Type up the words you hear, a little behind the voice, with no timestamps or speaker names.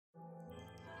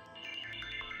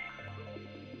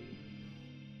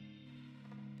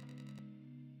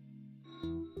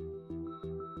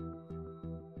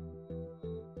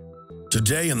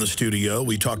Today in the studio,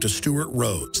 we talk to Stewart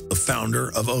Rhodes, the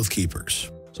founder of Oath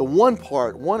Keepers. So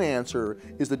one answer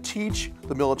is to teach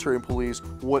the military and police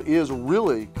what is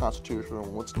really constitutional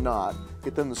and what's not,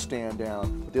 get them to stand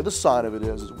down. But the other side of it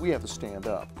is we have to stand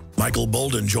up. Michael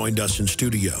Boldin joined us in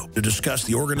studio to discuss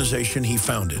the organization he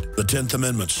founded, the 10th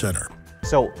Amendment Center.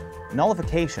 So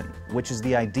nullification, which is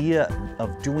the idea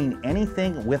of doing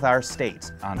anything with our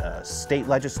states on a state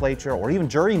legislature or even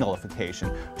jury nullification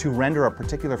to render a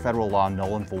particular federal law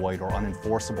null and void or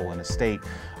unenforceable in a state,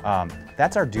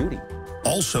 that's our duty.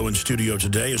 Also in studio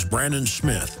today is Brandon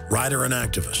Smith, writer and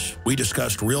activist. We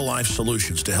discussed real-life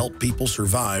solutions to help people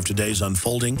survive today's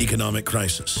unfolding economic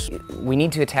crisis. We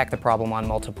need to attack the problem on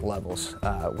multiple levels.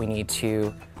 We need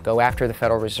to go after the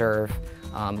Federal Reserve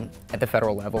at the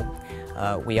federal level.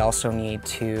 We also need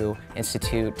to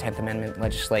institute 10th Amendment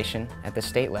legislation at the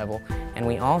state level. And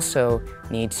we also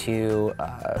need to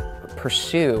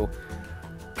pursue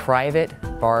private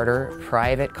barter,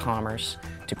 private commerce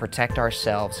to protect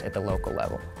ourselves at the local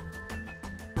level.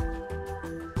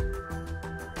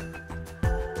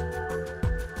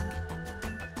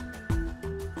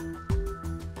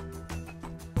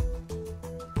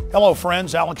 Hello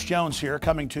friends, Alex Jones here,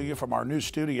 coming to you from our new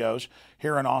studios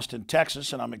here in Austin,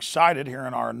 Texas, and I'm excited here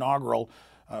in our inaugural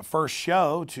first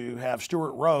show to have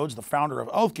Stewart Rhodes, the founder of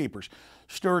Oath Keepers.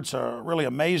 Stewart's a really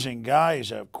amazing guy.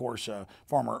 He's, of course, a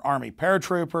former Army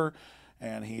paratrooper,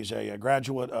 and he's a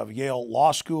graduate of Yale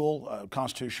Law School, a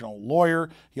constitutional lawyer.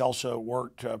 He also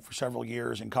worked for several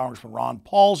years in Congressman Ron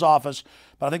Paul's office.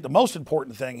 But I think the most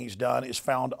important thing he's done is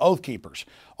found Oath Keepers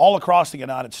all across the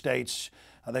United States.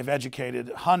 They've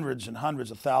educated hundreds and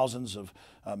hundreds of thousands of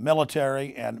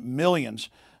military and millions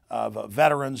of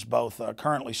veterans, both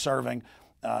currently serving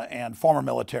and former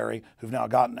military who've now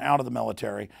gotten out of the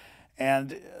military.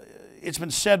 And it's been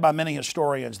said by many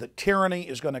historians that tyranny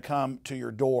is going to come to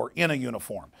your door in a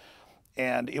uniform.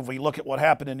 And if we look at what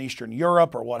happened in Eastern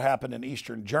Europe or what happened in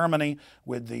Eastern Germany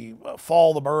with the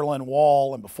fall of the Berlin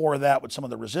Wall, and before that with some of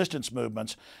the resistance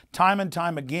movements, time and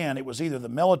time again, it was either the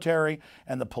military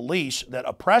and the police that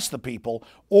oppressed the people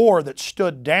or that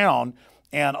stood down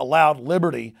and allowed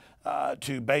liberty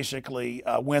to basically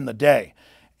win the day.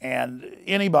 And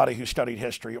anybody who studied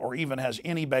history or even has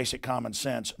any basic common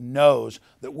sense knows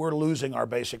that we're losing our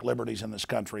basic liberties in this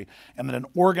country and that an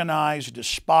organized,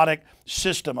 despotic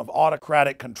system of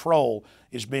autocratic control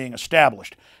is being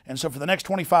established. And so for the next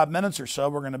 25 minutes or so,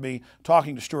 we're going to be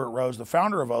talking to Stewart Rhodes, the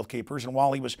founder of Oath Keepers. And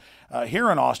while he was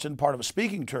here in Austin, part of a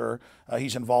speaking tour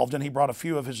he's involved in, he brought a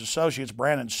few of his associates,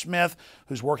 Brandon Smith,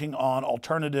 who's working on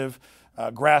alternative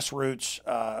grassroots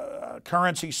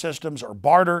currency systems or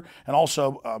barter, and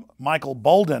also Michael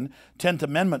Boldin, 10th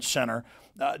Amendment Center,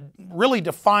 really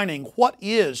defining what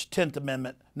is 10th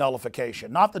Amendment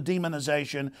nullification, not the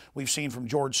demonization we've seen from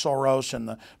George Soros and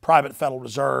the private Federal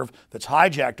Reserve that's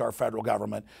hijacked our federal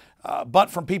government, but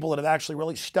from people that have actually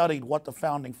really studied what the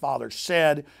Founding Fathers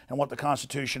said and what the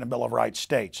Constitution and Bill of Rights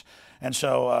states. And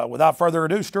so without further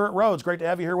ado, Stewart Rhodes, great to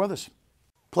have you here with us.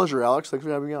 Pleasure, Alex. Thanks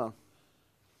for having me on.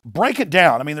 Break it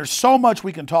down. I mean, there's so much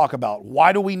we can talk about.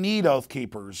 Why do we need Oath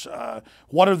Keepers?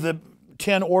 What are the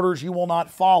 10 orders you will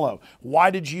not follow? Why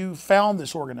did you found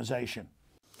this organization?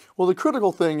 Well, the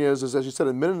critical thing is, as you said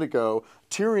a minute ago,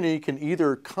 tyranny can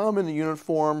either come in the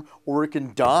uniform or it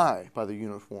can die by the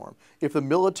uniform. If the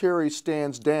military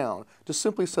stands down, just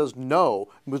simply says no,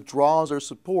 and withdraws their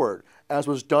support, as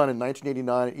was done in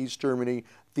 1989 in East Germany,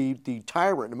 the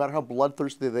tyrant, no matter how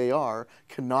bloodthirsty they are,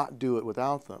 cannot do it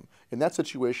without them. In that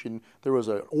situation, there was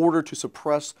an order to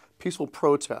suppress peaceful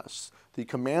protests. The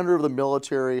commander of the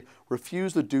military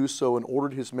refused to do so and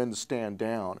ordered his men to stand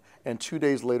down, and 2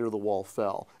 days later the wall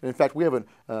fell. And in fact, we have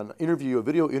an interview, a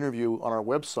video interview on our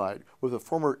website with a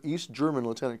former East German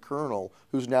lieutenant colonel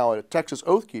who's now a Texas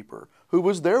Oath Keeper, who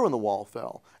was there when the wall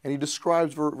fell. And he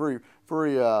describes very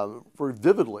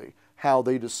vividly how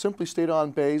they just simply stayed on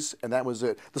base, and that was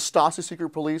it. The Stasi secret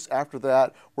police, after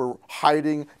that, were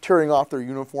hiding, tearing off their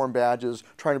uniform badges,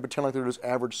 trying to pretend like they were just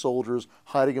average soldiers,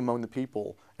 hiding among the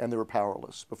people, and they were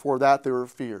powerless. Before that, they were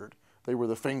feared. They were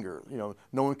the finger. You know,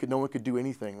 no one could do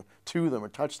anything to them or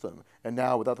touch them. And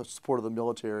now, without the support of the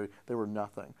military, they were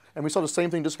nothing. And we saw the same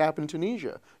thing just happen in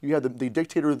Tunisia. You had the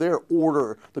dictator there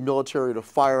order the military to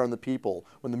fire on the people.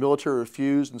 When the military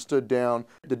refused and stood down,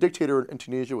 the dictator in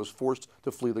Tunisia was forced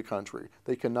to flee the country.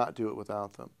 They cannot do it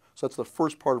without them. So that's the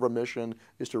first part of our mission,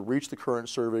 is to reach the current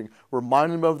serving,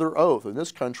 remind them of their oath. In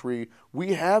this country,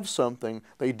 we have something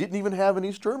they didn't even have in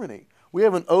East Germany. We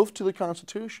have an oath to the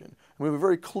Constitution, and we have a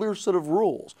very clear set of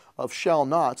rules of shall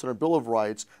nots in our Bill of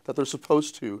Rights that they're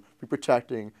supposed to be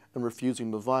protecting and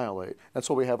refusing to violate. That's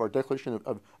why we have our Declaration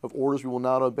of Orders we will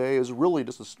not obey, is really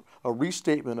just a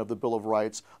restatement of the Bill of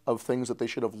Rights of things that they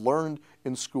should have learned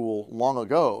in school long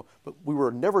ago. But we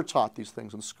were never taught these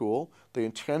things in school. They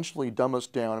intentionally dumb us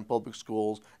down in public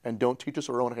schools and don't teach us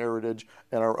our own heritage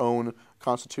and our own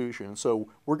Constitution. So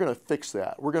we're going to fix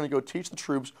that. We're going to go teach the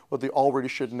troops what they already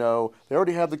should know. They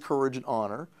already have the courage and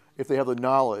honor. If they have the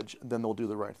knowledge, then they'll do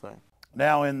the right thing.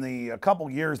 Now, in the couple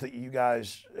years that you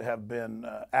guys have been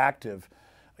active,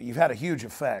 you've had a huge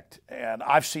effect, and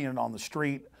I've seen it on the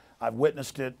street. I've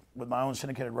witnessed it with my own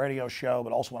syndicated radio show,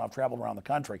 but also when I've traveled around the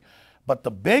country. But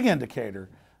the big indicator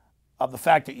of the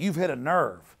fact that you've hit a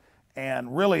nerve,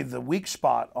 and really the weak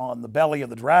spot on the belly of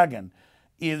the dragon,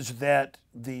 is that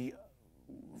the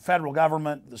federal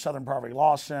government, the Southern Poverty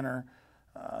Law Center,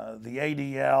 the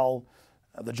ADL,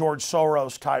 the George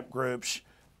Soros type groups,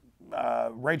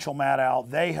 Rachel Maddow,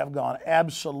 they have gone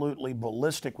absolutely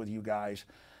ballistic with you guys.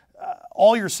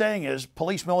 All you're saying is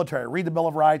police, military, read the Bill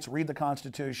of Rights, read the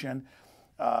Constitution,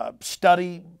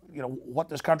 study, what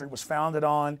this country was founded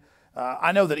on.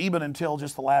 I know that even until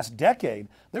just the last decade,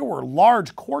 there were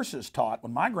large courses taught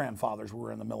when my grandfathers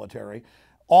were in the military,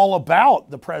 all about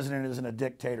the president isn't a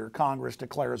dictator, Congress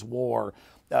declares war,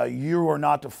 you are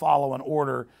not to follow an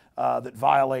order that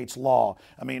violates law.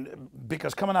 I mean,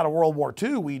 because coming out of World War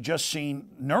II, we just seen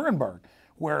Nuremberg,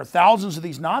 where thousands of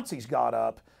these Nazis got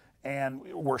up and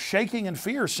were shaking in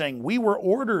fear, saying, we were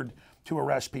ordered to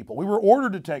arrest people. We were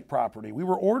ordered to take property. We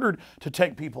were ordered to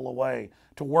take people away,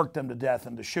 to work them to death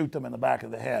and to shoot them in the back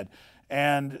of the head.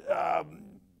 And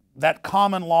that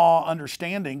common law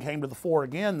understanding came to the fore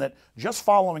again, that just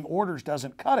following orders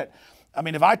doesn't cut it. I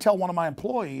mean, if I tell one of my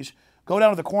employees, go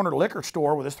down to the corner liquor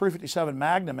store with his .357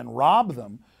 Magnum and rob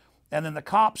them, and then the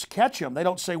cops catch him, they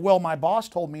don't say, well, my boss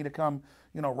told me to come,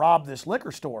 rob this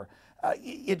liquor store.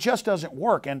 It just doesn't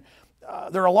work. And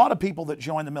there are a lot of people that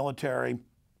join the military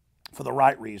for the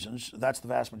right reasons. That's the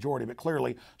vast majority. But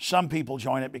clearly, some people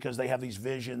join it because they have these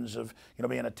visions of,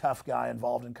 being a tough guy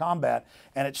involved in combat.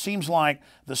 And it seems like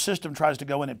the system tries to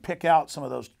go in and pick out some of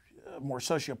those more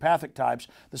sociopathic types.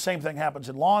 The same thing happens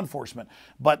in law enforcement.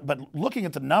 But looking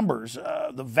at the numbers,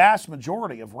 the vast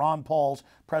majority of Ron Paul's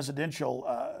presidential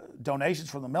donations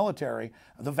from the military,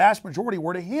 the vast majority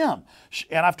were to him.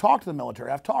 And I've talked to the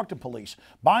military, I've talked to police.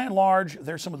 By and large,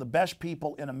 they're some of the best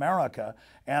people in America.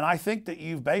 And I think that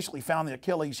you've basically found the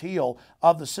Achilles heel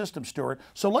of the system, Stewart.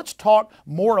 So let's talk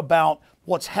more about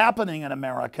what's happening in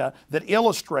America that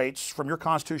illustrates, from your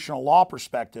constitutional law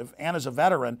perspective and as a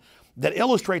veteran, that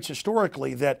illustrates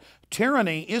historically that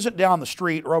tyranny isn't down the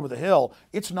street or over the hill,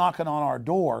 it's knocking on our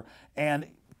door. And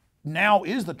now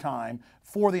is the time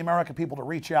for the American people to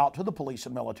reach out to the police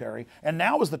and military. And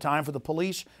now is the time for the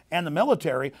police and the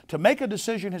military to make a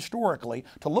decision historically,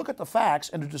 to look at the facts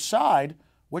and to decide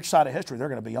which side of history they're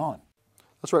going to be on.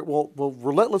 That's right. Well,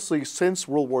 relentlessly since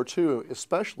World War II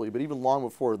especially, but even long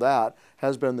before that,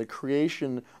 has been the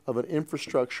creation of an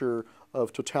infrastructure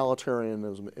of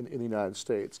totalitarianism in the United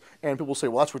States. And people say,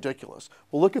 well, that's ridiculous.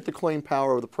 Well, look at the claimed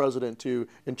power of the president to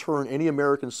intern any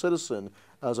American citizen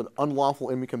as an unlawful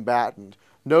enemy combatant.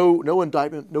 No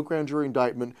indictment, no grand jury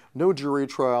indictment, no jury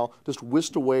trial, just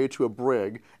whisked away to a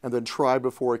brig and then tried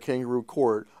before a kangaroo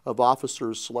court of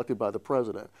officers selected by the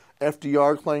president.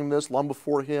 FDR claimed this long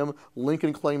before him.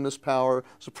 Lincoln claimed this power.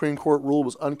 Supreme Court ruled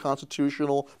was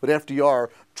unconstitutional, but FDR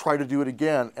tried to do it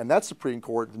again, and that Supreme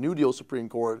Court, the New Deal Supreme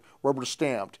Court, rubber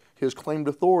stamped his claimed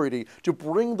authority to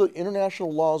bring the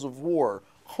international laws of war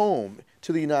home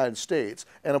to the United States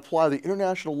and apply the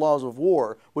international laws of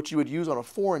war, which you would use on a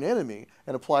foreign enemy,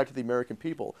 and apply it to the American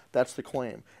people. That's the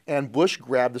claim. And Bush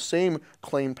grabbed the same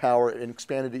claim power and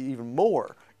expanded it even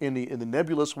more in the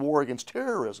nebulous war against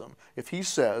terrorism. If he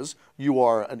says you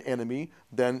are an enemy,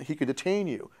 then he could detain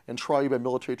you and try you by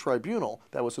military tribunal.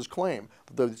 That was his claim.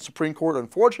 The Supreme Court,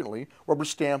 unfortunately, rubber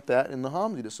stamped that in the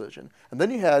Hamdi decision. And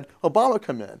then you had Obama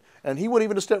come in, and he went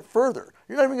even a step further.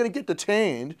 You're not even going to get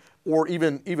detained or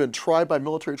even tried by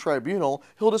military tribunal.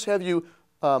 He'll just have you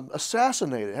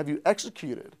assassinated, have you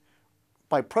executed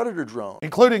by predator drone.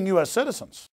 Including U.S.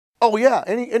 citizens. Oh yeah,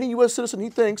 any U.S. citizen he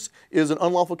thinks is an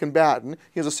unlawful combatant.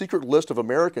 He has a secret list of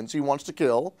Americans he wants to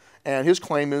kill, and his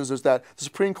claim is that the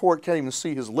Supreme Court can't even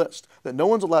see his list, that no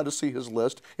one's allowed to see his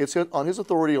list. It's on his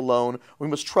authority alone. We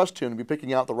must trust him to be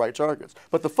picking out the right targets.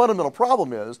 But the fundamental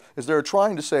problem is they're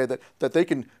trying to say that they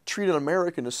can treat an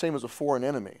American the same as a foreign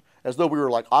enemy, as though we were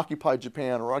like occupied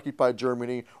Japan or occupied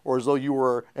Germany, or as though you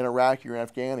were an Iraqi or an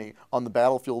Afghani on the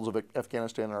battlefields of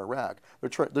Afghanistan or Iraq.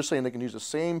 They're saying they can use the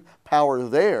same power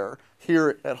there,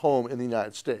 here at home in the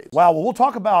United States. Wow, well, we'll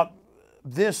talk about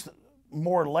this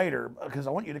more later because I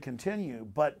want you to continue,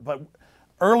 but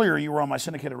Earlier, you were on my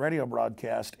syndicated radio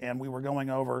broadcast, and we were going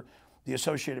over the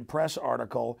Associated Press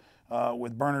article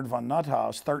with Bernard von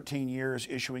Nuthaus, 13 years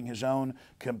issuing his own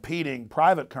competing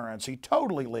private currency,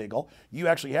 totally legal. You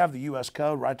actually have the U.S.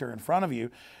 code right there in front of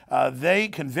you. They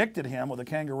convicted him with a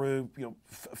kangaroo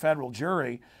federal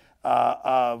jury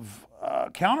of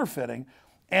counterfeiting.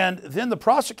 And then the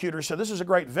prosecutor said, this is a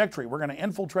great victory. We're going to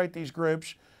infiltrate these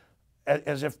groups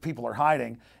as if people are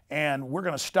hiding, and we're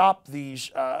going to stop these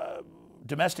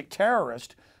domestic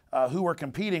terrorists who are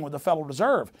competing with the Federal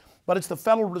Reserve. But it's the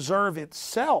Federal Reserve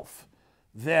itself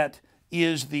that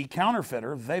is the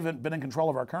counterfeiter. They've been in control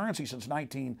of our currency since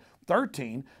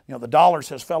 1913. You know, the dollar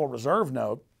says Federal Reserve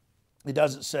note. It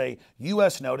doesn't say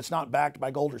U.S. note. It's not backed by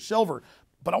gold or silver.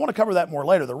 But I want to cover that more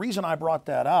later. The reason I brought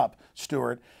that up,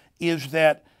 Stewart, is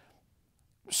that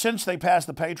since they passed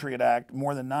the Patriot Act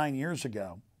more than 9 years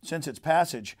ago, since its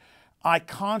passage, I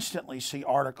constantly see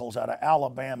articles out of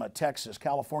Alabama, Texas,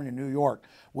 California, New York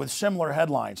with similar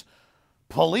headlines.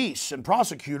 Police and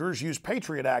prosecutors use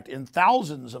Patriot Act in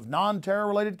thousands of non-terror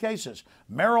related cases,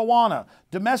 marijuana,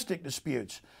 domestic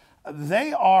disputes.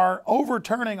 They are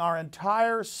overturning our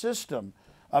entire system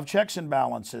of checks and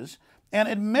balances and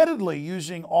admittedly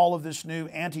using all of this new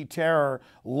anti-terror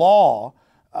law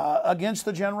against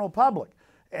the general public.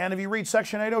 And if you read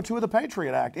Section 802 of the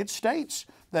Patriot Act, it states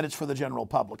that it's for the general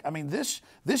public. I mean, this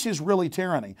is really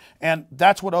tyranny, and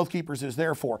that's what Oath Keepers is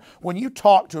there for. When you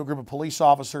talk to a group of police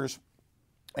officers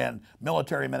and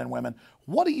military men and women,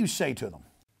 what do you say to them?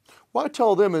 What I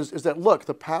tell them is that, look,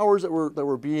 the powers that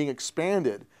were being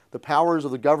expanded, the powers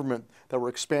of the government that were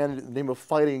expanded in the name of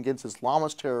fighting against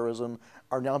Islamist terrorism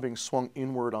are now being swung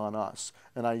inward on us.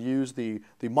 And I use the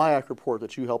myriad report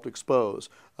that you helped expose.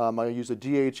 I use the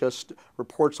DHS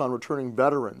reports on returning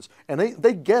veterans. And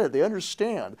they get it. They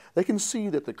understand. They can see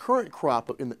that the current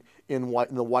crop in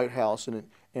the White House and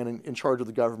in charge of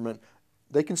the government,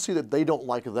 they can see that they don't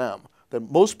like them. That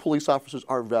most police officers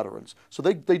are veterans. So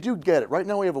they do get it. Right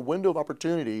now we have a window of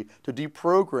opportunity to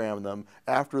deprogram them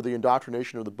after the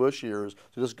indoctrination of the Bush years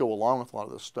to just go along with a lot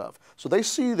of this stuff. So they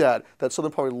see that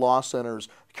Southern Poverty Law Center's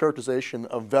characterization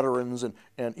of veterans and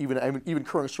even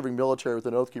current serving military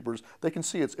within Oath Keepers, they can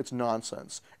see it's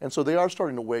nonsense. And so they are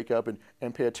starting to wake up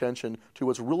and pay attention to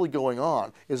what's really going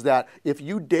on, is that if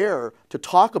you dare to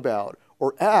talk about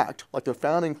or act like the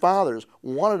Founding Fathers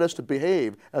wanted us to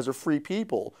behave as a free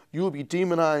people, you will be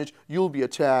demonized, you will be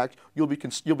attacked, you'll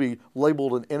be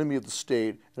labeled an enemy of the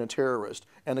state and a terrorist.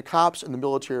 And the cops and the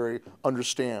military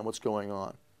understand what's going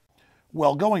on.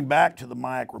 Well, going back to the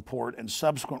MIAC report and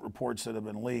subsequent reports that have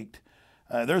been leaked,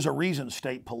 there's a reason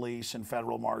state police and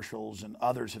federal marshals and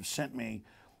others have sent me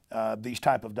these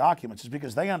type of documents. It's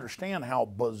because they understand how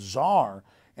bizarre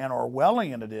and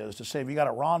Orwellian it is to say, if you got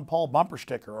a Ron Paul bumper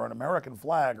sticker or an American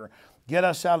flag or get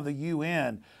us out of the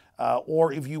UN,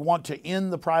 or if you want to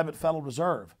end the private Federal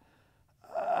Reserve.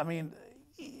 I mean,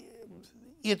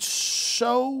 it's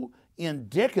so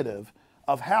indicative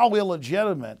of how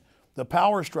illegitimate the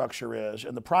power structure is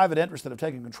and the private interests that have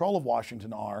taken control of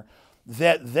Washington are,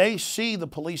 that they see the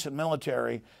police and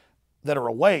military that are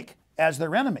awake as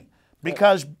their enemy.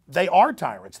 Because they are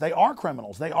tyrants, they are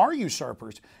criminals, they are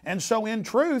usurpers. And so in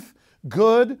truth,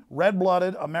 good,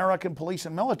 red-blooded American police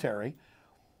and military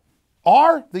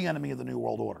are the enemy of the New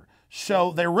World Order.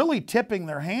 So they're really tipping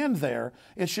their hand there.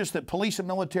 It's just that police and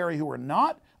military who are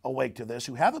not awake to this,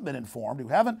 who haven't been informed, who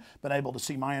haven't been able to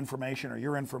see my information or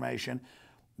your information,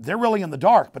 they're really in the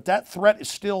dark. But that threat is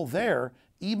still there,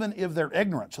 even if they're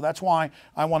ignorant. So that's why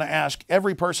I want to ask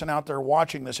every person out there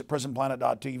watching this at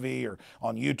prisonplanet.tv or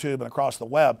on YouTube and across the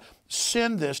web,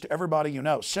 send this to everybody you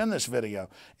know. Send this video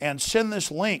and send this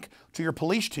link to your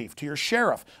police chief, to your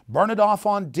sheriff. Burn it off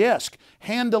on disk.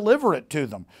 Hand deliver it to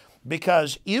them.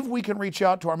 Because if we can reach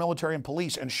out to our military and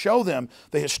police and show them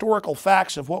the historical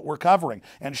facts of what we're covering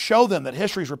and show them that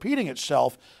history is repeating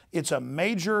itself, it's a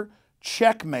major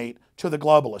checkmate to the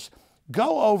globalists.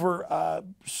 Go over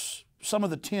some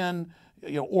of the 10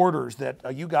 orders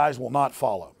that you guys will not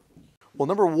follow. Well,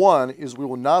 number one is we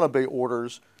will not obey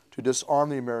orders to disarm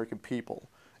the American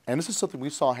people. And this is something we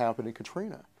saw happen in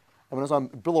Katrina. I mean, I was on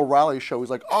Bill O'Reilly's show. He's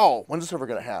like, oh, when's this ever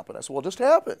going to happen? I said, well, it just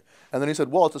happened. And then he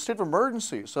said, well, it's a state of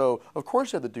emergency, so of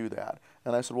course you have to do that.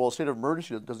 And I said, well, a state of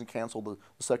emergency doesn't cancel the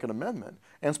Second Amendment.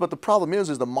 And so, but the problem is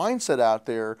the mindset out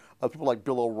there of people like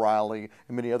Bill O'Reilly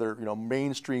and many other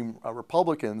mainstream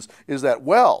Republicans is that,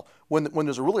 well, when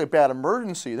there's really a bad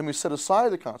emergency, then we set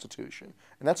aside the Constitution.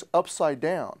 And that's upside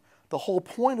down. The whole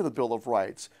point of the Bill of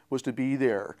Rights was to be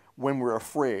there when we're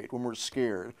afraid, when we're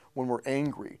scared, when we're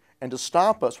angry, and to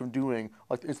stop us from doing,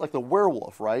 it's like the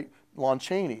werewolf, right? Lon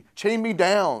Chaney, chain me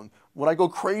down, When I go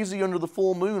crazy under the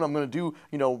full moon, I'm going to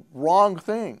do, wrong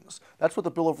things. That's what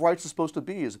the Bill of Rights is supposed to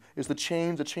be, is the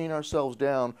chains that chain ourselves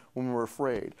down when we're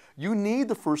afraid. You need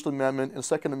the First Amendment and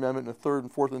Second Amendment and the Third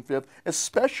and Fourth and Fifth,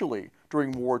 especially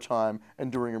during wartime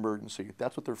and during emergency.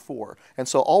 That's what they're for. And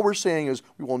so all we're saying is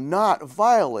we will not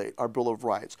violate our Bill of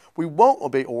Rights. We won't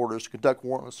obey orders to conduct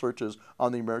warrantless searches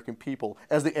on the American people,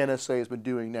 as the NSA has been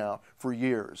doing now for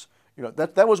years.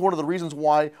 That was one of the reasons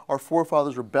why our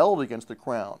forefathers rebelled against the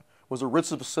Crown, was the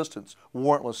writs of assistance,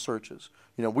 warrantless searches.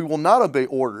 We will not obey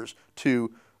orders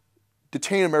to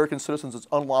detain American citizens as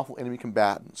unlawful enemy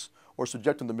combatants or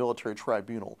subject them to military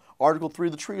tribunal. Article 3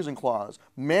 of the Treason Clause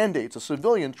mandates a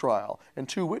civilian trial and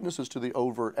 2 witnesses to the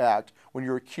overt act when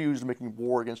you're accused of making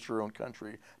war against your own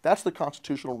country. That's the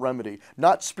constitutional remedy,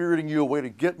 not spiriting you away to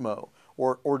Gitmo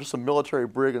or just a military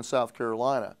brig in South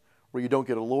Carolina where you don't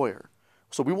get a lawyer.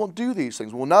 So we won't do these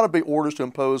things. We will not obey orders to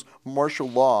impose martial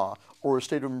law or a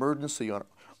state of emergency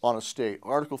on a state.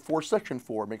 Article 4, Section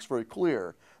 4 makes very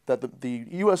clear that the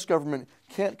U.S. government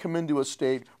can't come into a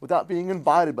state without being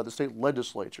invited by the state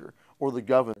legislature or the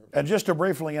governor. And just to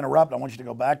briefly interrupt, I want you to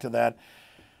go back to that.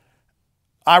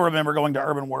 I remember going to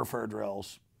urban warfare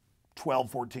drills 12,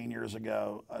 14 years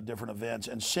ago, different events,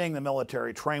 and seeing the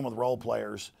military train with role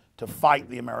players to fight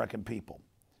the American people.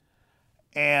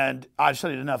 And I've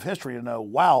studied enough history to know,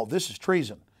 wow, this is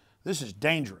treason. This is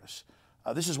dangerous.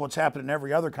 This is what's happened in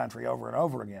every other country over and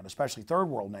over again, especially third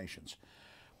world nations.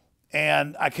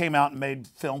 And I came out and made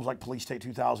films like Police State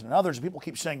 2000 and others, and people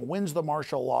keep saying, when's the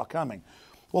martial law coming?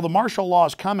 Well, the martial law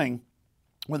is coming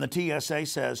when the TSA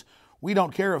says, we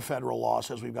don't care if federal law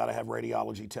says we've got to have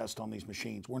radiology tests on these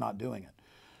machines. We're not doing it.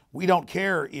 We don't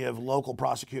care if local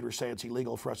prosecutors say it's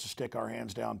illegal for us to stick our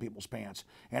hands down people's pants.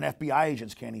 And FBI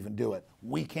agents can't even do it.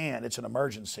 We can. It's an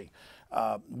emergency.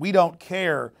 We don't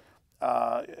care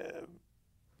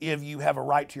if you have a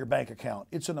right to your bank account.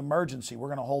 It's an emergency. We're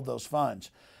going to hold those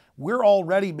funds. We're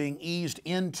already being eased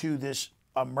into this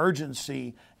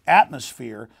emergency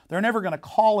atmosphere. They're never going to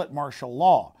call it martial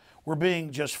law. We're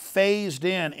being just phased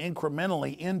in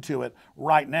incrementally into it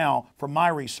right now from my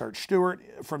research. Stewart,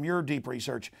 from your deep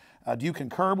research, do you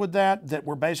concur with that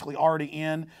we're basically already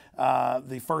in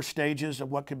the first stages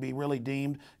of what could be really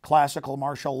deemed classical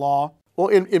martial law? Well,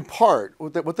 in part,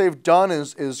 what they've done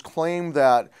is claim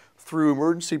that through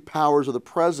emergency powers of the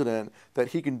president that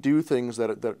he can do things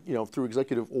that through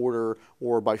executive order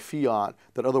or by fiat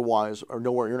that otherwise are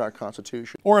nowhere near our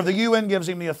Constitution. Or if the UN gives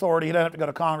him the authority, he doesn't have to go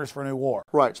to Congress for a new war.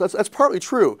 Right. So that's partly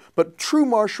true. But true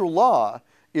martial law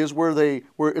is where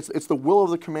it's the will of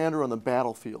the commander on the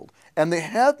battlefield. And they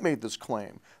have made this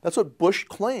claim. That's what Bush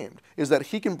claimed, is that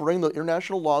he can bring the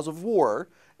international laws of war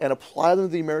and apply them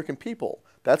to the American people.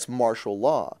 That's martial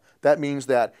law. That means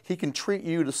that he can treat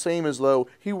you the same as though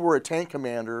he were a tank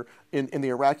commander in the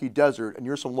Iraqi desert and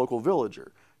you're some local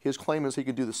villager. His claim is he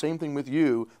could do the same thing with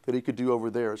you that he could do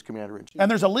over there as commander-in-chief. And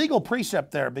there's a legal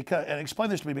precept there, and explain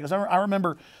this to me, because I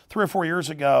remember 3 or 4 years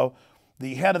ago,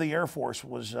 the head of the Air Force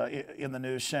was in the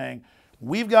news saying,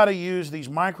 we've got to use these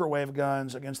microwave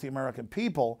guns against the American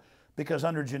people because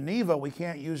under Geneva we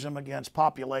can't use them against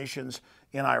populations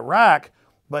in Iraq.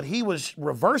 But he was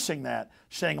reversing that,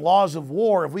 saying laws of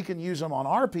war, if we can use them on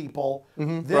our people,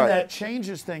 then that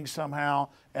changes things somehow,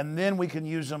 and then we can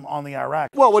use them on the Iraq.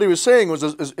 Well, what he was saying was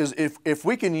if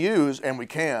we can use, and we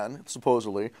can,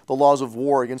 supposedly, the laws of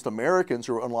war against Americans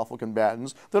who are unlawful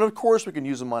combatants, then of course we can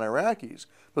use them on Iraqis.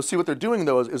 But see, what they're doing,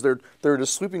 though, is they're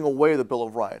just sweeping away the Bill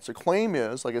of Rights. The claim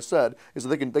is, like I said, is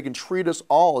that they can treat us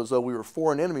all as though we were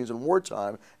foreign enemies in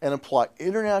wartime and apply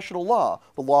international law,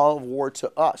 the law of war,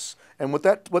 to us. And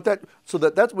so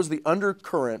that was the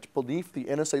undercurrent beneath the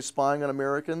NSA spying on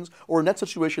Americans, or in that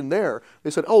situation there,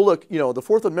 they said, oh look, the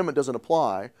Fourth Amendment doesn't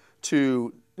apply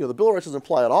to, the Bill of Rights doesn't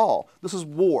apply at all. This is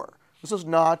war. This is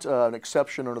not an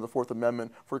exception under the Fourth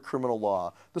Amendment for criminal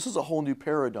law. This is a whole new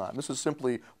paradigm. This is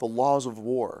simply the laws of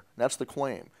war. That's the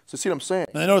claim. So see what I'm saying?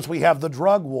 And notice we have the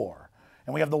drug war.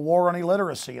 And we have the war on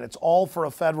illiteracy, and it's all for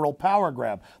a federal power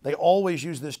grab. They always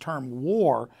use this term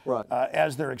war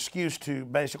as their excuse to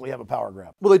basically have a power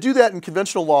grab. Well, they do that in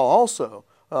conventional law also.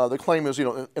 The claim is,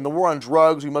 in the war on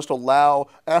drugs, we must allow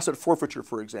asset forfeiture,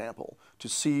 for example, to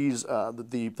seize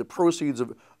the proceeds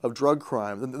of drug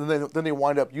crime. Then they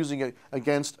wind up using it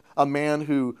against a man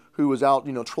who was out,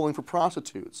 trolling for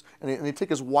prostitutes, and they take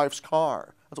his wife's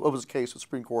car. That's what was the case the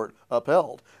Supreme Court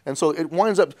upheld. And so it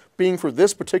winds up being for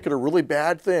this particular really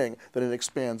bad thing that it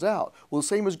expands out. Well, the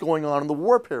same is going on in the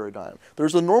war paradigm.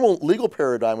 There's a normal legal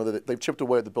paradigm where they've chipped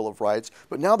away at the Bill of Rights,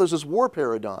 but now there's this war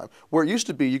paradigm where it used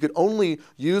to be you could only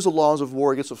use the laws of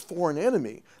war against a foreign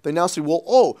enemy. They now say, well,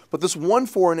 oh, but this one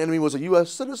foreign enemy was a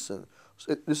U.S. citizen.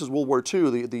 This is World War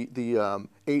II. The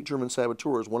 8 German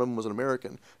saboteurs, one of them was an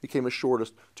American, he came ashore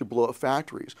to blow up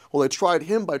factories. Well, they tried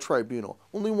him by tribunal,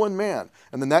 only one man.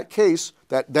 And then that case,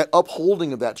 that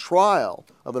upholding of that trial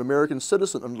of an American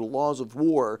citizen under the laws of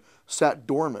war sat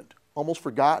dormant, almost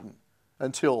forgotten,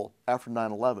 until after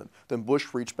 9/11. Then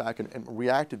Bush reached back and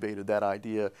reactivated that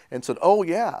idea and said, oh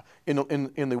yeah, in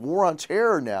the war on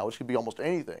terror now, which could be almost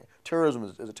anything, terrorism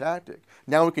is a tactic.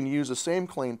 Now we can use the same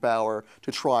claim power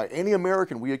to try any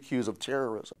American we accuse of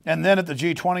terrorism. And then at the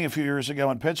G20 a few years ago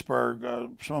in Pittsburgh,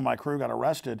 some of my crew got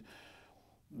arrested.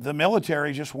 The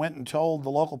military just went and told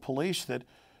the local police that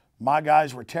my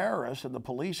guys were terrorists, and the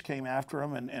police came after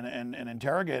them and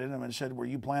interrogated them and said, were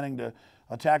you planning to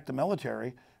attack the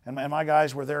military? And my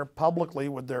guys were there publicly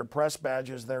with their press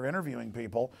badges, they're interviewing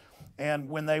people. And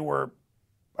when they were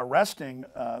arresting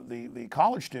the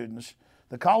college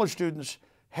students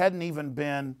hadn't even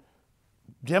been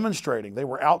demonstrating. They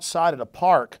were outside at a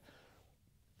park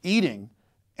eating,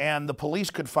 and the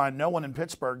police could find no one in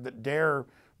Pittsburgh that dare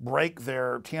break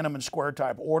their Tiananmen Square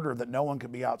type order that no one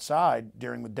could be outside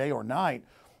during the day or night.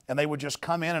 And they would just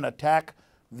come in and attack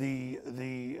the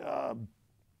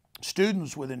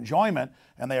students with enjoyment,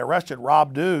 and they arrested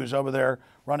Rob Dews over there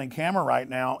running camera right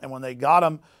now. And when they got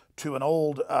him to an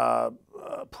old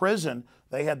prison,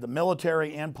 they had the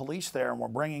military and police there and were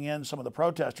bringing in some of the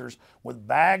protesters with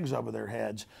bags over their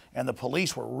heads. And the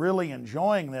police were really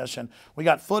enjoying this. And we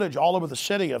got footage all over the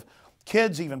city of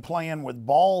kids even playing with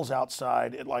balls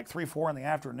outside at like 3, 4 in the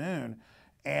afternoon,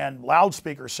 and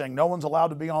loudspeakers saying no one's allowed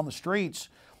to be on the streets.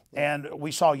 And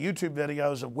we saw YouTube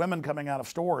videos of women coming out of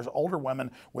stores, older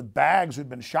women with bags who'd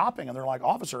been shopping, and they're like,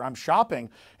 officer, I'm shopping.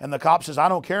 And the cop says, I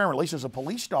don't care, and releases a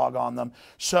police dog on them.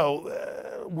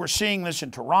 So we're seeing this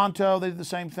in Toronto. They did the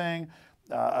same thing.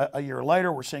 A year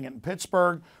later, we're seeing it in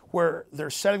Pittsburgh, where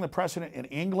they're setting the precedent in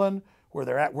England, where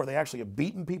they actually have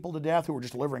beaten people to death who were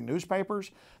just delivering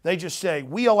newspapers. They just say,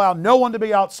 we allow no one to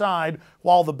be outside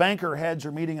while the banker heads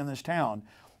are meeting in this town.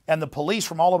 And the police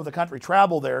from all over the country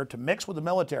travel there to mix with the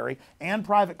military and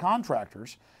private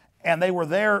contractors. And they were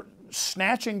there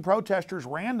snatching protesters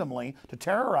randomly to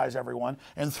terrorize everyone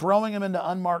and throwing them into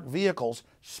unmarked vehicles,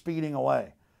 speeding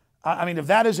away. I mean, if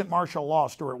that isn't martial law,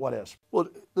 Stewart, what is? Well,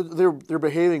 they're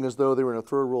behaving as though they were in a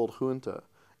third world junta.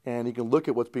 And you can look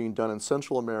at what's being done in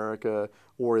Central America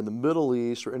or in the Middle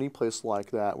East or any place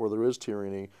like that where there is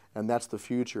tyranny, and that's the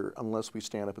future unless we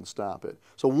stand up and stop it.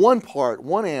 So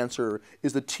one answer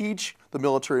is to teach the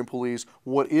military and police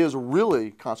what is really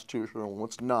constitutional and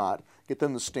what's not, get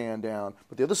them to stand down.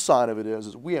 But the other side of it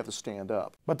is we have to stand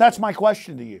up. But that's my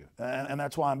question to you, and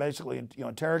that's why I'm basically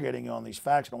interrogating you on these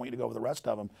facts. I don't want you to go over the rest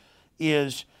of them,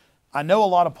 is I know a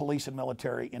lot of police and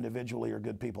military individually are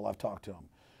good people. I've talked to them.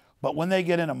 But when they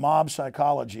get into mob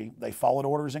psychology, they followed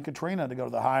orders in Katrina to go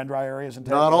to the high and dry areas and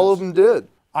take Not all of them did.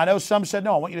 I know some said,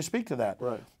 no, I want you to speak to that.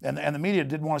 Right. And the media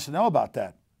didn't want us to know about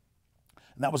that.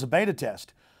 And that was a beta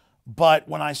test. But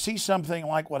when I see something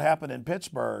like what happened in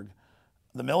Pittsburgh,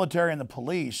 the military and the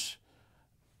police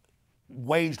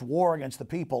waged war against the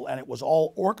people, and it was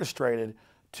all orchestrated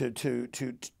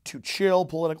to chill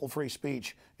political free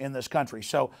speech in this country.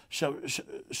 So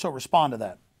respond to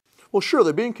that. Well, sure,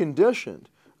 they're being conditioned.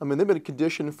 I mean, they've been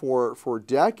conditioned for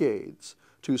decades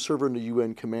to serve under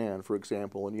UN command, for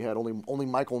example, and you had only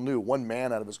Michael New, one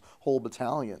man out of his whole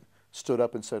battalion, stood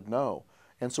up and said no.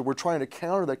 And so we're trying to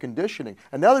counter that conditioning.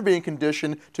 And now they're being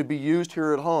conditioned to be used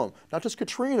here at home. Not just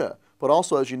Katrina, but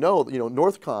also, as you know,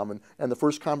 Northcom and the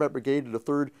 1st Combat Brigade of the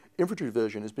 3rd Infantry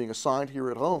Division is being assigned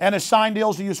here at home. And has signed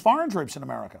deals to use foreign troops in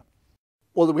America.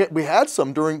 Well, we had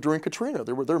some during Katrina.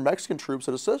 There were Mexican troops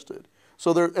that assisted.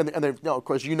 So of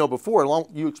course, before,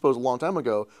 you exposed a long time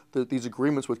ago these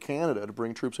agreements with Canada to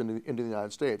bring troops into the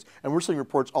United States, and we're seeing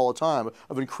reports all the time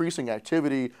of increasing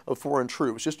activity of foreign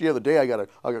troops. Just the other day, I got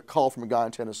a call from a guy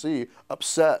in Tennessee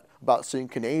upset about seeing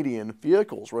Canadian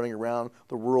vehicles running around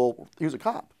the rural. He was a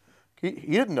cop. He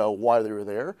didn't know why they were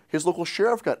there. His local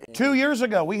sheriff got angry. 2 years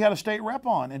ago, we had a state rep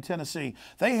on in Tennessee.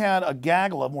 They had a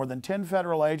gaggle of more than 10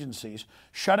 federal agencies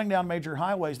shutting down major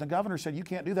highways. The governor said, you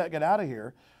can't do that, get out of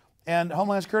here. And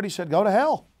Homeland Security said, go to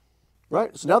hell.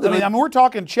 Right. So now I mean, we're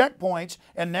talking checkpoints,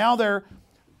 and now they're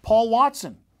Paul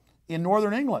Watson in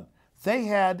northern England. They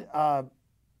had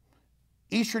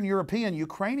Eastern European,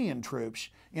 Ukrainian troops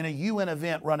in a UN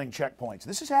event running checkpoints.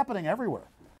 This is happening everywhere.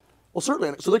 Well,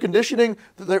 certainly. So they're conditioning,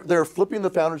 they're flipping the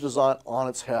founder's design on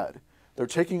its head. They're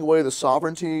taking away the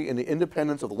sovereignty and the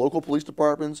independence of the local police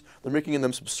departments. They're making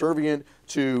them subservient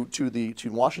to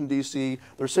Washington, D.C.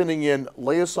 They're sending in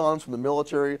liaisons from the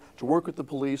military to work with the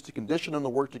police, to condition them to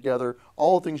work together,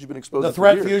 all the things you've been exposed to The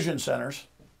threat for years. fusion centers.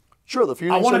 Sure, the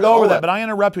few I want to go over that, but I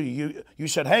interrupted you. You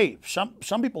said, hey, some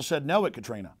people said no at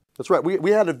Katrina. That's right.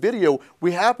 We had a video.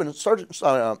 We happened,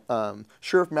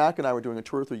 Sheriff Mack and I were doing a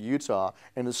tour through Utah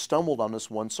and just stumbled on this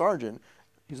one sergeant.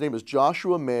 His name is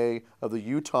Joshua May of the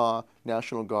Utah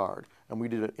National Guard. And we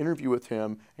did an interview with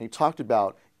him, and he talked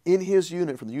about in his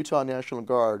unit from the Utah National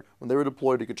Guard, when they were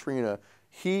deployed to Katrina,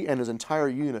 he and his entire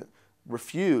unit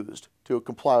refused to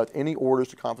comply with any orders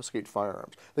to confiscate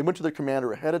firearms. They went to their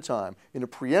commander ahead of time in a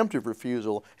preemptive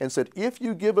refusal and said, if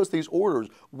you give us these orders,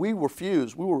 we will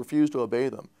refuse to obey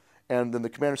them. And then the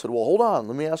commander said, well, hold on,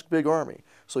 let me ask Big Army.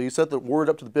 So he sent the word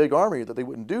up to the Big Army that they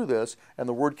wouldn't do this, and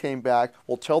the word came back,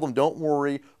 well, tell them, don't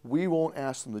worry, we won't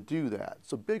ask them to do that.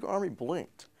 So Big Army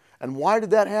blinked. And why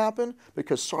did that happen?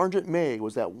 Because Sergeant May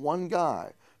was that one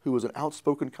guy who was an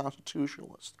outspoken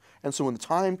constitutionalist. And so when the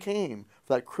time came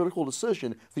for that critical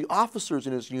decision, the officers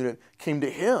in his unit came to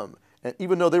him. And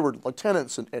even though they were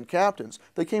lieutenants and captains,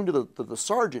 they came to the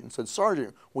sergeant and said,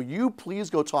 Sergeant, will you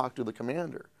please go talk to the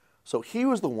commander? So he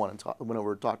was the one who went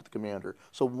over to talk to the commander.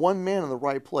 So one man in the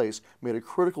right place made a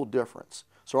critical difference.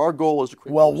 So our goal is to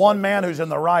create... Well, one man who's in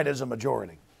the right is a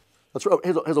majority. That's right.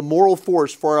 Has a moral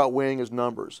force far outweighing his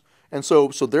numbers. And so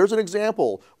there's an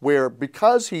example where,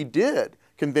 because he did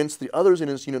convince the others in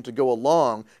his unit to go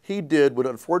along, he did what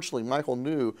unfortunately Michael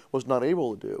New was not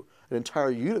able to do. An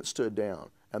entire unit stood down,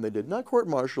 and they did not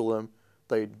court-martial him.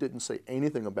 They didn't say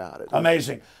anything about it.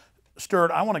 Amazing.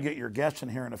 Stewart, I want to get your guests in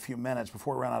here in a few minutes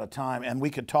before we run out of time, and we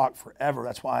could talk forever.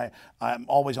 That's why I'm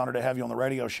always honored to have you on the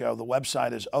radio show. The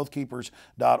website is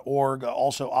oathkeepers.org,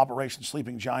 also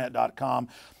operationsleepinggiant.com.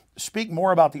 Speak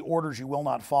more about the orders you will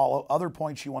not follow, other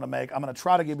points you want to make. I'm going to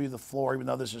try to give you the floor, even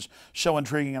though this is so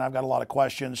intriguing and I've got a lot of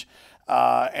questions.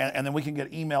 And then we can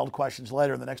get emailed questions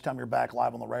later. And the next time you're back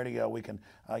live on the radio, we can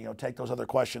take those other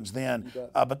questions then.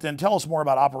 But then tell us more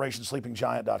about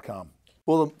operationsleepinggiant.com.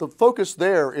 Well, the focus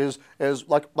there is,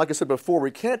 like I said before,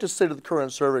 we can't just say to the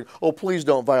current serving, oh, please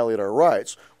don't violate our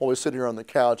rights, while we sit here on the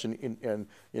couch and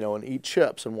eat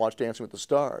chips and watch Dancing with the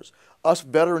Stars. Us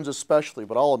veterans especially,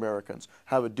 but all Americans,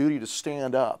 have a duty to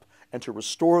stand up and to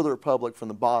restore the republic from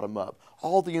the bottom up.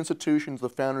 All the institutions the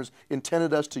founders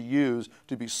intended us to use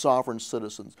to be sovereign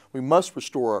citizens. We must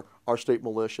restore our state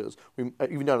militias,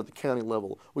 even down at the county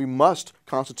level. We must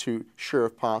constitute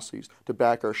sheriff posses to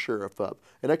back our sheriff up.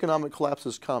 An economic collapse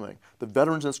is coming. The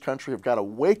veterans in this country have got to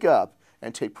wake up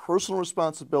and take personal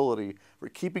responsibility for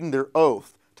keeping their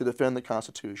oath to defend the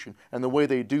Constitution. And the way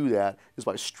they do that is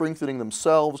by strengthening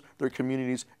themselves, their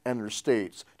communities, and their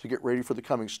states to get ready for the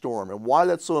coming storm. And why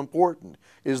that's so important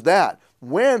is that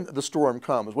when the storm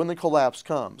comes, when the collapse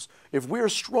comes, if we're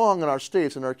strong in our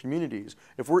states and our communities,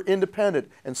 if we're independent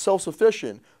and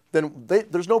self-sufficient, then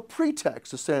there's no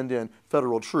pretext to send in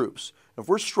federal troops. If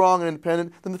we're strong and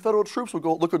independent, then the federal troops will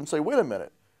go look and say, wait a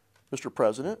minute, Mr.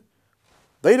 President,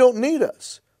 they don't need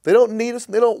us. They don't need us,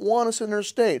 and they don't want us in their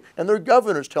state. And their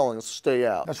governor's telling us to stay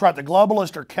out. That's right. The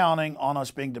globalists are counting on us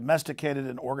being domesticated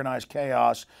in organized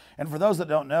chaos. And for those that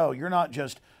don't know, you're not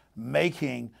just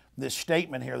making this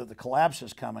statement here that the collapse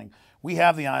is coming. We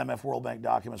have the IMF World Bank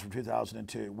documents from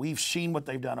 2002. We've seen what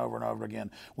they've done over and over again.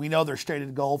 We know their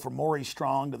stated goal from Maurice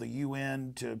Strong to the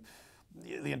UN to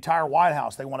the entire White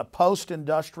House. They want a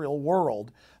post-industrial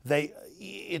world.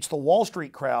 It's the Wall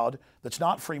Street crowd that's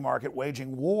not free market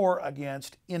waging war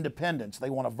against independence. They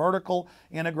want a vertical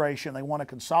integration. They want to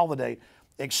consolidate.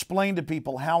 Explain to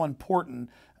people how important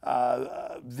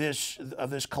this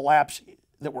collapse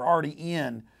that we're already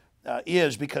in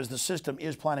is, because the system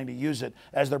is planning to use it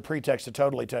as their pretext to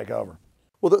totally take over.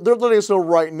 Well, they're letting us know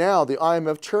right now. The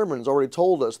IMF chairman has already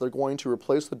told us they're going to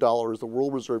replace the dollar as the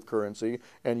world reserve currency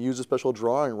and use the special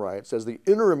drawing rights as the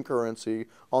interim currency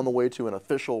on the way to an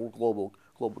official global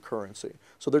currency.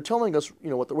 So they're telling us,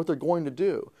 what they're going to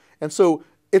do. And so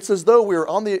it's as though we're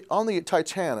on the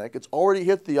Titanic. It's already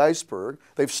hit the iceberg.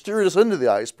 They've steered us into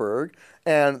the iceberg,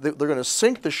 and they're going to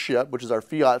sink the ship, which is our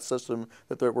fiat system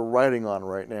that we're riding on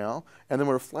right now. And then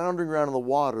we're floundering around in the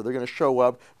water. They're going to show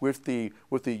up with the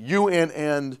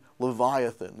UNN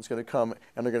Leviathan. It's going to come,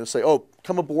 and they're going to say, oh,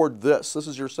 come aboard this. This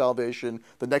is your salvation.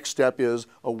 The next step is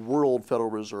a world Federal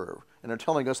Reserve. And they're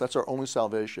telling us that's our only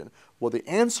salvation. Well, the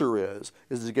answer is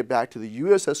to get back to the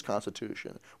USS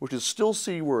Constitution, which is still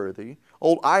seaworthy.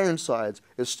 Old Ironsides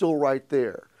is still right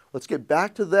there. Let's get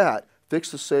back to that, fix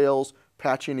the sails,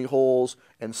 patch any holes,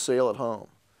 and sail at home.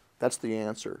 That's the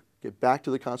answer. Get back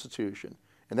to the Constitution.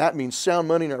 And that means sound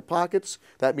money in our pockets.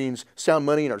 That means sound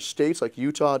money in our states like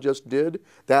Utah just did.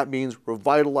 That means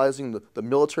revitalizing the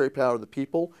military power of the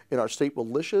people in our state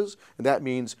militias. And that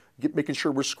means making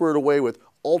sure we're squared away with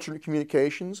alternate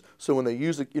communications, so when they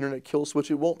use the internet kill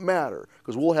switch, it won't matter,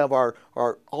 because we'll have our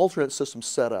alternate system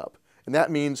set up. And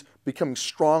that means becoming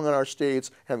strong in our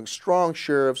states, having strong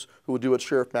sheriffs who will do what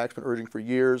Sheriff Mack's been urging for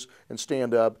years and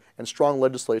stand up, and strong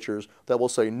legislatures that will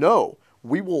say, no,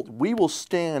 we will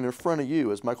stand in front of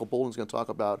you, as Michael Boldin's going to talk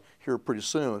about here pretty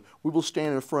soon. We will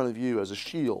stand in front of you as a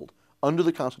shield under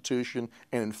the Constitution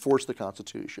and enforce the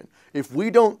Constitution. If we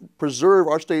don't preserve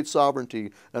our state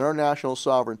sovereignty and our national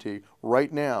sovereignty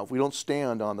right now, if we don't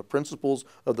stand on the principles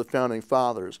of the Founding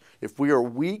Fathers, if we are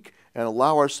weak and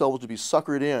allow ourselves to be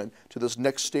suckered in to this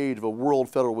next stage of a world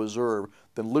Federal Reserve,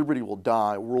 then liberty will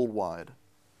die worldwide.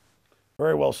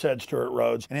 Very well said, Stewart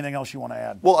Rhodes. Anything else you want to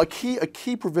add? Well, a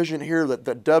key provision here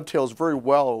that dovetails very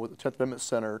well with the 10th Amendment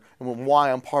Center and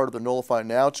why I'm part of the Nullify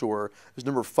Now tour is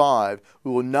number 5.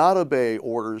 We will not obey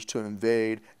orders to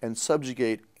invade and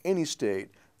subjugate any state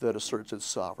that asserts its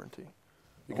sovereignty,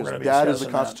 because that is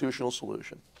the constitutional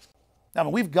solution. Now,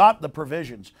 we've got the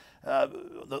provisions.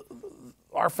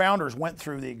 Our founders went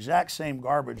through the exact same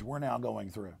garbage we're now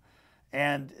going through.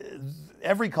 And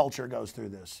every culture goes through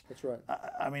this. That's right.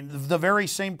 I mean, the very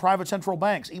same private central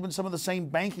banks, even some of the same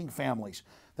banking families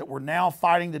that we're now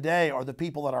fighting today are the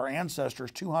people that our ancestors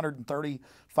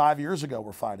 235 years ago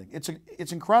were fighting.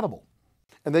 It's incredible.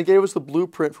 And they gave us the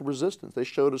blueprint for resistance. They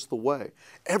showed us the way.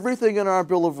 Everything in our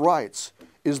Bill of Rights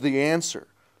is the answer.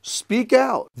 Speak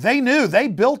out. They knew. They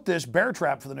built this bear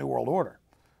trap for the New World Order.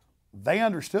 They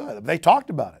understood. They talked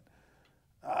about it.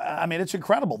 I mean, it's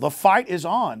incredible. The fight is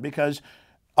on because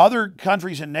other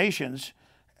countries and nations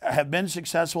have been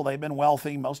successful. They've been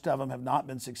wealthy. Most of them have not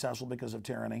been successful because of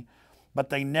tyranny,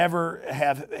 but they never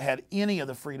have had any of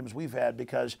the freedoms we've had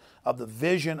because of the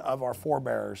vision of our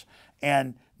forebears.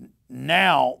 And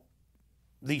now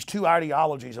these two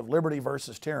ideologies of liberty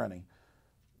versus tyranny,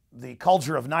 the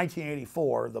culture of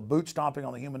 1984, the boot stomping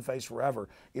on the human face forever,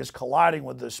 is colliding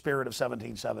with the spirit of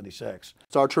 1776.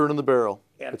 It's our turn in the barrel.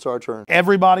 It's our turn.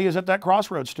 Everybody is at that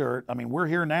crossroads, Stewart. I mean, we're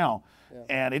here now,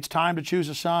 and it's time to choose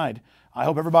a side. I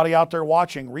hope everybody out there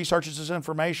watching researches this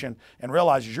information and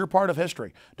realizes you're part of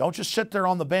history. Don't just sit there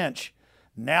on the bench.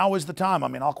 Now is the time. I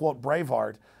mean, I'll quote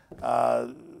Braveheart,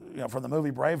 from the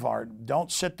movie Braveheart.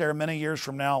 Don't sit there many years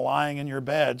from now lying in your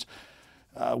beds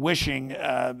wishing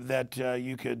that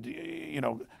you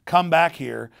could, come back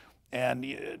here and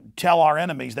tell our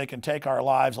enemies they can take our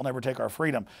lives, they'll never take our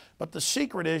freedom. But the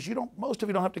secret is most of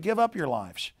you don't have to give up your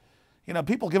lives.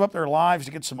 People give up their lives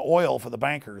to get some oil for the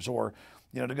bankers or,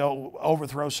 to go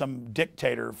overthrow some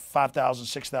dictator 5,000,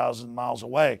 6,000 miles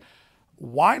away.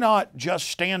 Why not just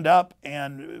stand up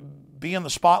and be in the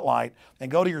spotlight and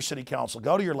go to your city council,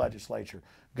 go to your legislature,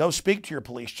 go speak to your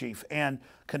police chief and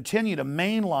continue to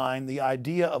mainline the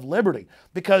idea of liberty,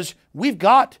 because we've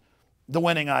got the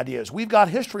winning ideas. We've got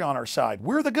history on our side.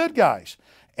 We're the good guys.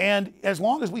 And as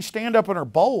long as we stand up and are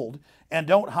bold and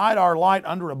don't hide our light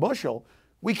under a bushel,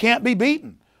 we can't be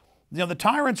beaten. The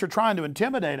tyrants are trying to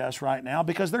intimidate us right now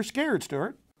because they're scared,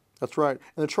 Stewart. That's right.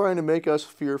 And they're trying to make us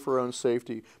fear for our own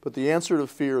safety. But the answer to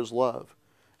fear is love.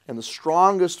 And the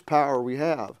strongest power we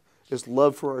have is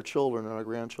love for our children and our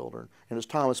grandchildren. And as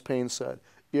Thomas Paine said,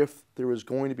 if there is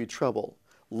going to be trouble,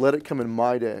 let it come in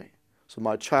my day, so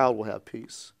my child will have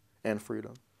peace and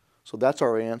freedom. So that's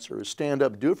our answer, is stand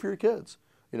up, do it for your kids.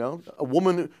 A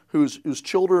woman whose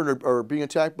children are being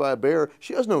attacked by a bear,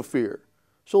 she has no fear.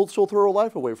 She'll throw her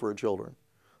life away for her children.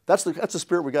 That's the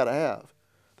spirit we got to have,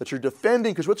 that you're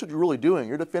defending, because what's what you're really doing?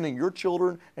 You're defending your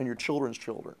children and your children's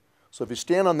children. So if you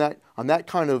stand on that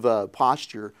kind of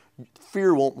posture,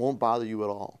 fear won't bother you at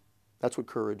all. That's what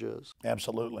courage is.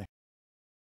 Absolutely.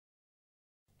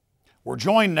 We're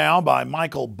joined now by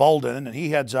Michael Boldin, and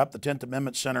he heads up the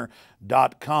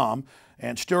 10thamendmentcenter.com.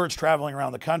 And Stewart's traveling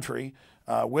around the country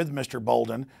with Mr.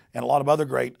 Boldin and a lot of other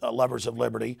great lovers of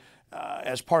liberty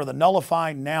as part of the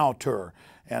Nullify Now tour.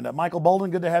 And Michael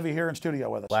Boldin, good to have you here in studio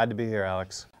with us. Glad to be here,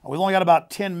 Alex. We've only got about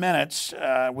 10 minutes.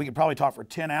 We could probably talk for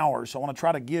 10 hours. So I want to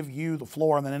try to give you the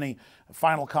floor and then any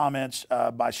final comments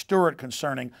by Stewart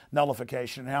concerning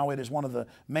nullification and how it is one of the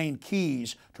main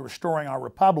keys to restoring our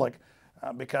republic.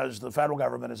 Because the federal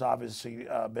government has obviously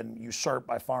been usurped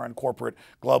by foreign corporate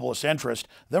globalist interest.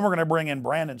 Then we're going to bring in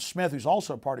Brandon Smith, who's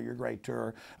also part of your great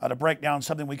tour, to break down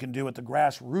something we can do at the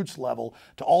grassroots level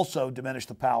to also diminish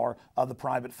the power of the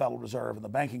private Federal Reserve and the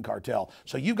banking cartel.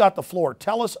 So you got the floor.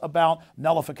 Tell us about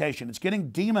nullification. It's getting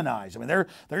demonized. I mean,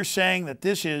 they're saying that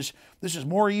this is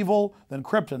more evil than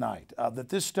kryptonite. That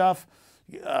this stuff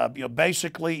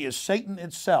basically is Satan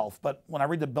itself. But when I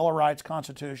read the Bill of Rights,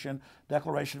 Constitution,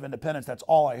 Declaration of Independence, that's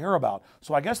all I hear about.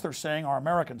 So I guess they're saying our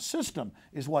American system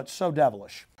is what's so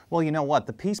devilish. Well, you know what?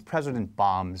 The peace president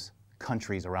bombs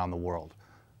countries around the world.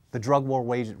 The drug war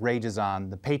rages on.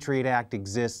 The Patriot Act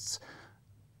exists.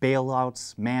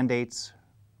 Bailouts, mandates,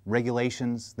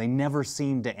 regulations, they never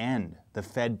seem to end. The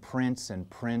Fed prints and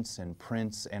prints and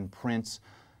prints and prints.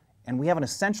 And we have an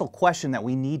essential question that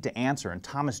we need to answer. And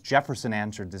Thomas Jefferson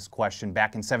answered this question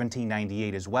back in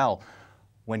 1798 as well.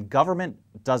 When government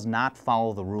does not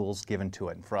follow the rules given to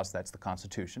it, and for us that's the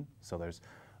Constitution, so there's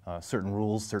certain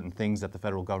rules, certain things that the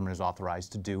federal government is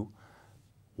authorized to do,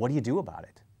 what do you do about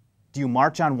it? Do you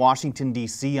march on Washington,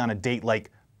 D.C. on a date like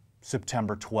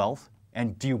September 12th?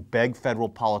 And do you beg federal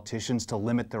politicians to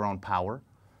limit their own power?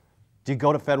 Do you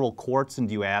go to federal courts and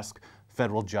do you ask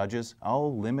federal judges, oh,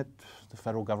 limit the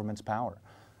federal government's power?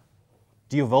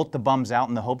 Do you vote the bums out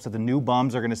in the hopes that the new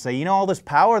bums are going to say, you know, all this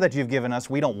power that you've given us,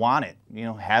 we don't want it, you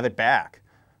know, have it back?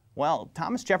 Well,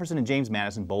 Thomas Jefferson and James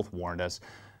Madison both warned us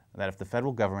that if the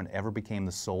federal government ever became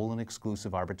the sole and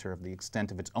exclusive arbiter of the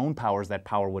extent of its own powers, that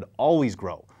power would always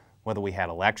grow, whether we had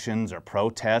elections or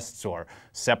protests or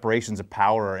separations of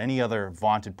power or any other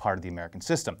vaunted part of the American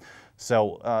system.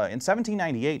 So in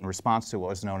 1798, in response to what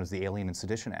was known as the Alien and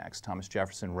Sedition Acts, Thomas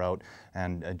Jefferson wrote,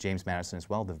 and James Madison as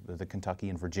well, the Kentucky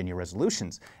and Virginia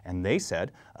resolutions. And they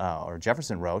said, or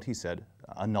Jefferson wrote, he said,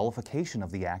 a nullification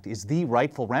of the act is the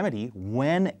rightful remedy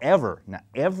whenever, now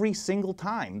every single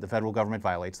time, the federal government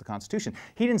violates the Constitution.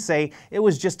 He didn't say it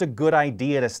was just a good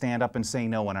idea to stand up and say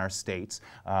no in our states,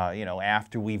 you know,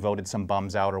 after we voted some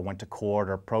bums out or went to court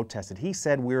or protested. He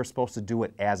said we were supposed to do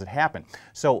it as it happened.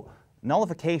 So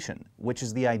nullification, which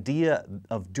is the idea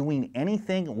of doing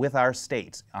anything with our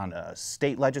states on a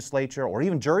state legislature or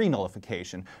even jury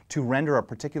nullification to render a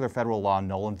particular federal law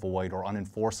null and void or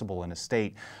unenforceable in a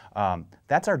state,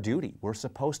 that's our duty. We're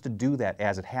supposed to do that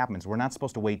as it happens. We're not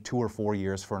supposed to wait 2 or 4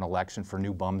 years for an election for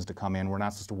new bums to come in. We're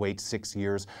not supposed to wait 6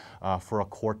 years for a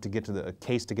court to get to a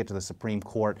case to get to the Supreme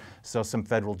Court so some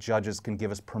federal judges can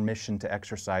give us permission to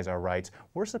exercise our rights.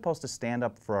 We're supposed to stand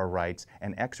up for our rights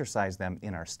and exercise them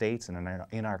in our states and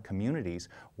in our communities,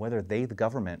 whether they, the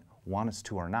government, want us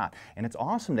to or not. And it's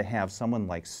awesome to have someone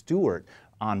like Stewart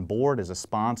on board as a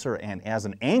sponsor and as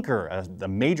an anchor, a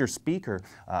major speaker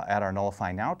at our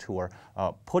Nullify Now tour,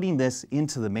 putting this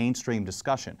into the mainstream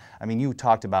discussion. I mean, you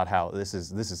talked about how this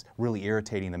is really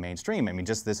irritating the mainstream. I mean,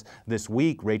 just this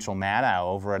week, Rachel Maddow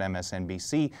over at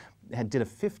MSNBC did a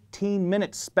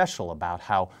 15-minute special about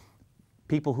how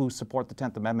people who support the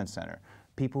 10th Amendment Center,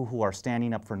 people who are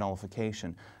standing up for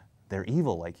nullification, they're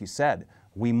evil, like you said.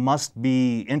 We must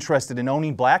be interested in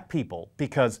owning black people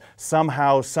because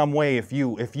somehow, some way, if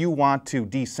you want to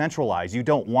decentralize, you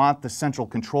don't want the central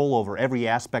control over every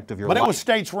aspect of your life. But it was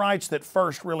states' rights that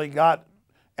first really got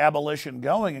abolition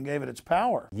going and gave it its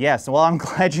power. Yes, well, I'm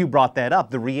glad you brought that up.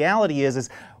 The reality is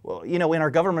well, you know, in our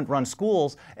government-run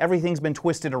schools, everything's been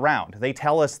twisted around. They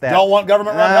tell us that don't want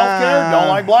government-run health care, don't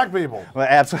like black people. Well,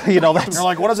 absolutely, you know, that's you're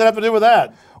like, what does it have to do with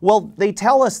that? Well, they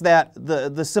tell us that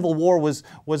the Civil War was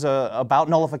about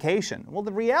nullification. Well,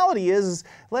 the reality is,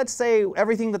 let's say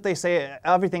everything that they say,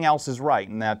 everything else is right,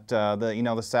 and that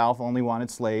the South only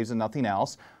wanted slaves and nothing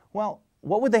else. Well,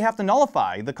 what would they have to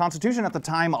nullify? The Constitution at the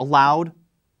time allowed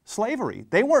slavery.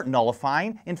 They weren't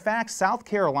nullifying. In fact, South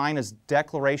Carolina's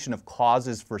Declaration of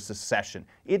Causes for Secession,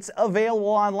 it's available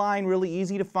online, really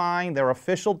easy to find, their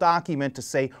official document to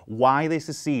say why they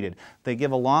seceded. They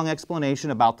give a long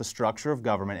explanation about the structure of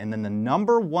government, and then the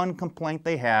 #1 complaint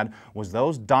they had was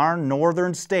those darn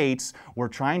northern states were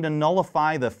trying to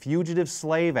nullify the Fugitive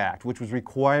Slave Act, which was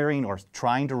requiring or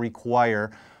trying to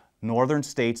require northern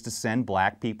states to send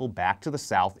black people back to the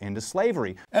South into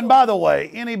slavery. And by the way,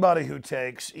 anybody who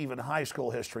takes even high school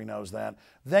history knows that.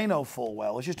 They know full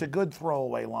well. It's just a good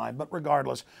throwaway line. But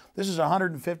regardless, this is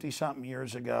 150-something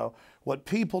years ago. What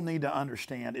people need to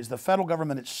understand is the federal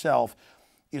government itself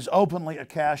is openly a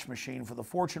cash machine for the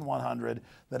Fortune 100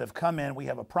 that have come in. We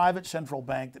have a private central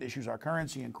bank that issues our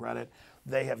currency and credit.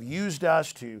 They have used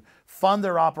us to fund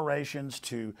their operations,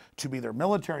 to be their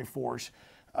military force.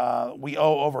 We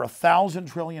owe over $1,000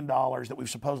 trillion that we've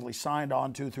supposedly signed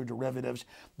on to through derivatives.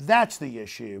 That's the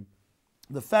issue.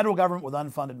 The federal government with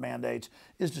unfunded mandates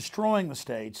is destroying the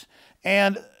states,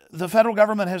 and the federal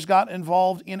government has got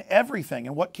involved in everything,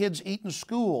 in what kids eat in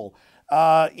school,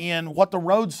 in what the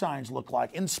road signs look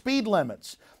like, in speed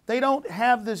limits. They don't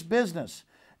have this business.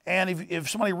 And if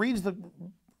somebody reads the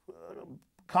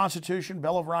Constitution,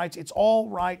 Bill of Rights, it's all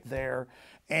right there.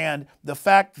 And the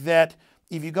fact that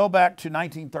if you go back to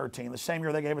 1913, the same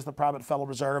year they gave us the private Federal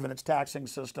Reserve and its taxing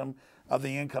system of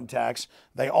the income tax,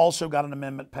 they also got an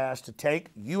amendment passed to take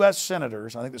U.S.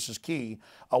 senators, I think this is key,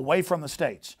 away from the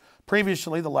states.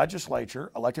 Previously, the legislature,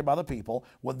 elected by the people,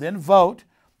 would then vote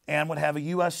and would have a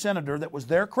U.S. senator that was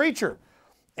their creature.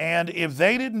 And if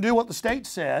they didn't do what the state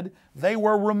said, they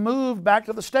were removed back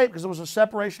to the state because there was a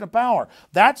separation of power.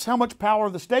 That's how much power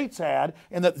the states had,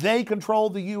 and that they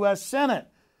controlled the U.S. Senate.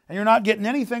 And you're not getting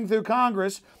anything through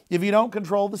Congress if you don't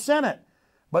control the Senate.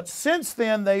 But since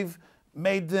then, they've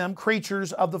made them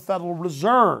creatures of the Federal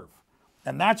Reserve.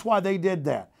 And that's why they did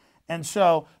that. And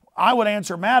so I would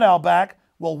answer Maddow back,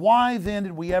 well, why then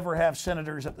did we ever have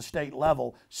senators at the state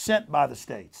level sent by the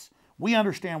states? We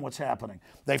understand what's happening.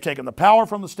 They've taken the power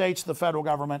from the states to the federal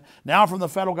government, now from the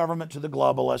federal government to the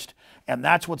globalist, and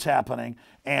that's what's happening.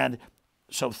 And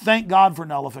so thank God for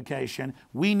nullification.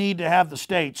 We need to have the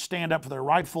states stand up for their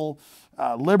rightful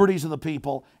liberties of the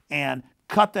people and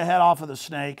cut the head off of the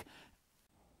snake.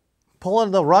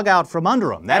 Pulling the rug out from under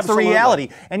them. That's Absolutely. The reality.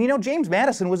 And you know, James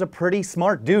Madison was a pretty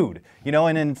smart dude. You know,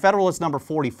 and in Federalist number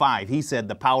 45, he said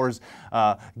the powers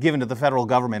given to the federal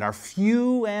government are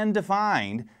few and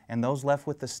defined, and those left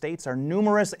with the states are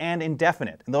numerous and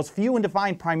indefinite. And those few and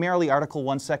defined primarily Article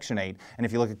 1, Section 8. And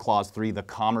if you look at Clause 3, the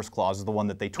Commerce Clause is the one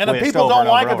that they twist over And if people don't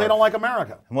like it, over. they don't like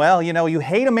America. Well, you know, you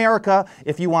hate America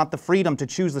if you want the freedom to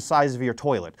choose the size of your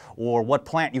toilet, or what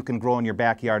plant you can grow in your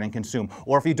backyard and consume,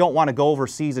 or if you don't want to go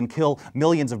overseas and kill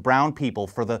millions of brown people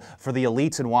for the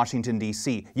elites in Washington,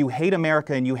 D.C. You hate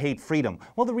America and you hate freedom.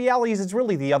 Well, the reality is it's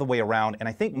really the other way around, and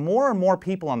I think more and more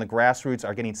people on the grassroots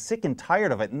are getting sick and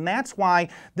tired of it, and that's why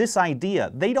this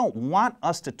idea, they don't want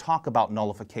us to talk about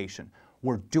nullification.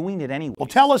 We're doing it anyway. Well,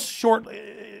 tell us short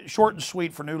and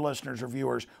sweet for new listeners or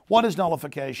viewers, what is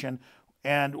nullification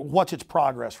and what's its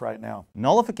progress right now?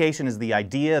 Nullification is the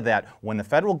idea that when the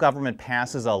federal government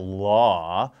passes a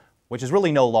law, which is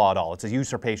really no law at all, it's a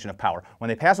usurpation of power. When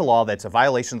they pass a law that's a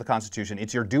violation of the Constitution,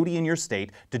 it's your duty in your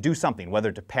state to do something,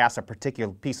 whether to pass a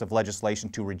particular piece of legislation,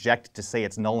 to reject it, to say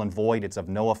it's null and void, it's of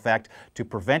no effect, to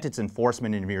prevent its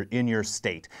enforcement in your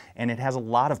state. And it has a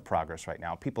lot of progress right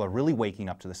now. People are really waking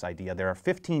up to this idea. There are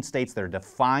 15 states that are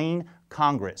defying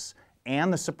Congress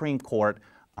and the Supreme Court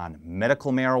on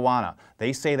medical marijuana.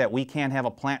 They say that we can't have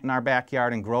a plant in our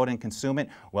backyard and grow it and consume it.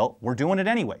 Well, we're doing it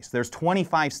anyways. There's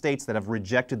 25 states that have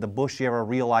rejected the Bush-era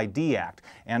Real ID Act.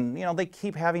 And, you know, they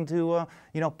keep having to,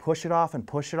 push it off and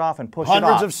push it off and push it off.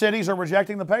 Hundreds of cities are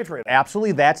rejecting the Patriot Act.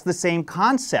 Absolutely. That's the same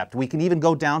concept. We can even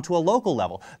go down to a local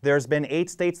level. There's been 8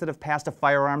 states that have passed a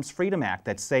Firearms Freedom Act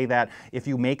that say that if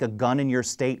you make a gun in your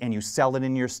state and you sell it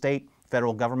in your state,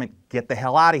 federal government, get the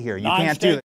hell out of here. You can't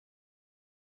do that.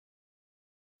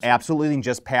 Absolutely, and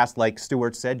just passed, like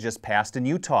Stewart said, just passed in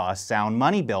Utah, a sound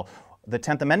money bill. The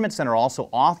 10th Amendment Center also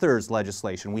authors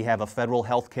legislation. We have a Federal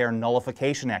Health Care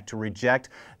Nullification Act to reject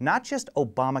not just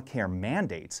Obamacare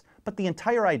mandates, but the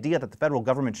entire idea that the federal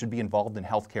government should be involved in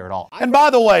health care at all. And by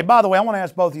the way, I want to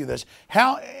ask both of you this.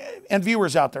 And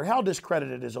viewers out there, how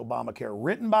discredited is Obamacare?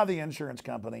 Written by the insurance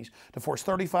companies to force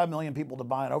 35 million people to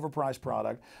buy an overpriced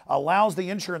product, allows the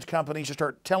insurance companies to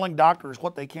start telling doctors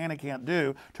what they can and can't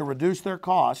do to reduce their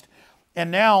cost.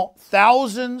 And now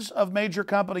thousands of major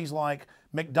companies like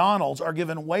McDonald's are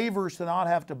given waivers to not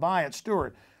have to buy it.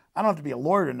 Stewart, I don't have to be a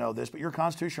lawyer to know this, but you're a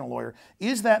constitutional lawyer.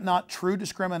 Is that not true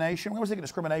discrimination? We always think of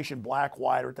discrimination, black,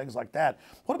 white, or things like that.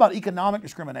 What about economic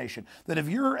discrimination? That if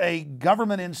you're a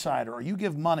government insider or you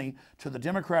give money to the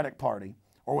Democratic Party,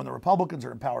 or when the Republicans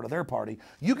are in power to their party,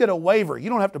 you get a waiver. You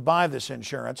don't have to buy this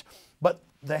insurance, but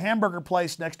the hamburger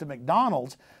place next to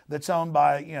McDonald's that's owned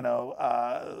by,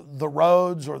 the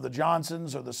Rhodes or the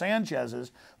Johnsons or the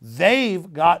Sanchez's,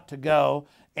 they've got to go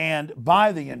and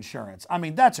buy the insurance. I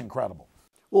mean, that's incredible.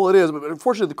 Well, it is, but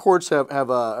unfortunately, the courts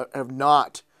have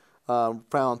not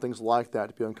found things like that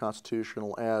to be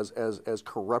unconstitutional, as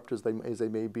corrupt as they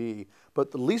may be. But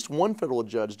at least one federal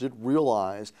judge did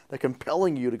realize that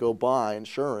compelling you to go buy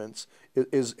insurance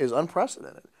is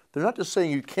unprecedented. They're not just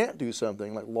saying you can't do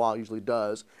something like law usually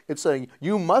does. It's saying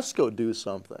you must go do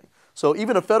something. So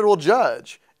even a federal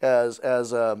judge, as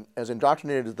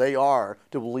indoctrinated as they are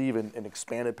to believe in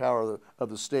expanded power of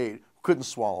the state, couldn't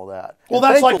swallow that. Well,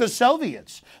 that's like the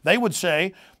Soviets. They would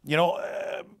say,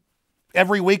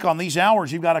 every week on these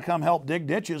hours, you've got to come help dig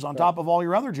ditches on top of all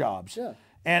your other jobs. Yeah.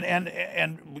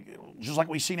 And just like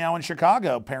we see now in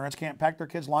Chicago, parents can't pack their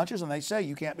kids' lunches, and they say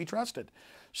you can't be trusted.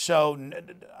 So,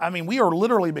 I mean, we are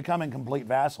literally becoming complete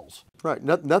vassals. Right.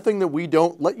 Nothing that we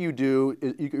don't let you do,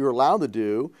 you're allowed to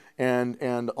do,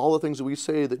 and all the things that we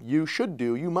say that you should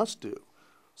do, you must do.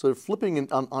 So they're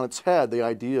flipping on its head the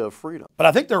idea of freedom. But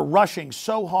I think they're rushing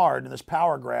so hard in this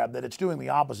power grab that it's doing the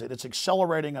opposite. It's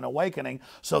accelerating an awakening.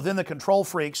 So then the control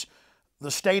freaks, the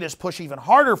statists push even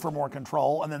harder for more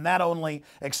control, and then that only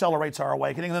accelerates our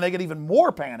awakening. And then they get even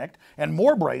more panicked and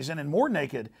more brazen and more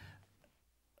naked.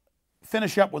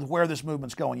 finish up with where this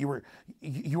movement's going. You were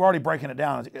already breaking it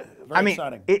down. It's very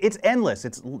exciting. It's endless.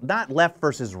 It's not left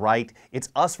versus right. It's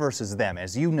us versus them,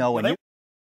 as you know. And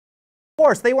of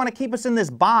course, they want to keep us in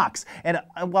this box. And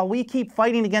while we keep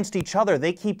fighting against each other,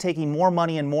 they keep taking more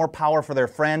money and more power for their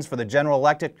friends, for the General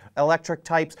Electric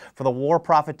types, for the war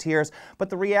profiteers. But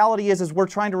the reality is we're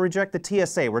trying to reject the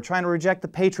TSA. We're trying to reject the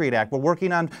Patriot Act. We're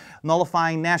working on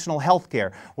nullifying national health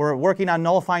care. We're working on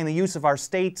nullifying the use of our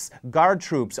states' guard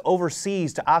troops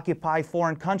overseas to occupy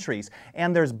foreign countries.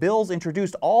 And there's bills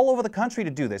introduced all over the country to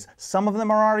do this. Some of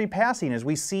them are already passing, as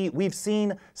we've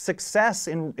seen success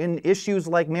in issues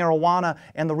like marijuana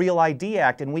and the Real ID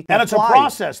Act, and we can And it's a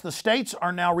process. The states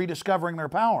are now rediscovering their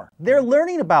power. They're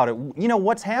learning about it. You know,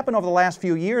 what's happened over the last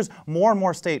few years, more and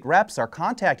more state reps are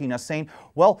contacting us saying,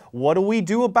 well, what do we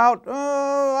do about,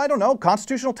 I don't know,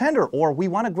 constitutional tender, or we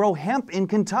want to grow hemp in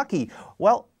Kentucky.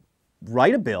 Well,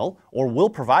 write a bill, or we'll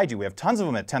provide you. We have tons of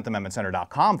them at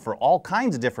 10thamendmentcenter.com for all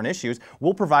kinds of different issues.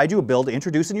 We'll provide you a bill to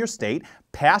introduce in your state,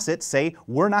 pass it, say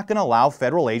we're not going to allow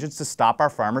federal agents to stop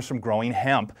our farmers from growing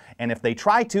hemp, and if they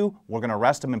try to, we're going to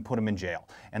arrest them and put them in jail.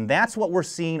 And that's what we're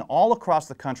seeing all across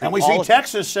the country. And we see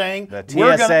Texas saying the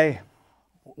TSA.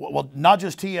 Well, not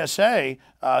just TSA,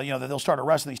 you know, that they'll start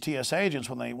arresting these TSA agents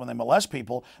when they molest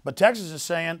people, but Texas is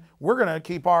saying we're going to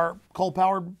keep our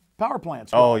coal-powered power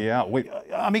plants. Oh, yeah.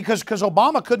 I mean, because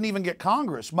Obama couldn't even get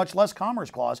Congress, much less Commerce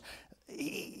Clause.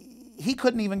 He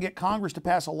couldn't even get Congress to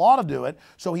pass a law to do it,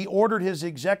 so he ordered his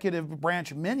executive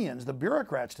branch minions, the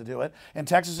bureaucrats, to do it, and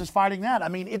Texas is fighting that. I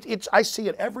mean, I see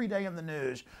it every day in the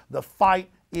news. The fight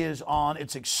is on.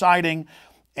 It's exciting,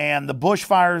 and the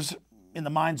bushfires in the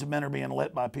minds of men are being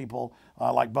lit by people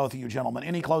like both of you gentlemen.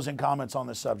 Any closing comments on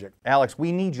this subject? Alex,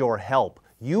 we need your help.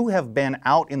 You have been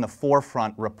out in the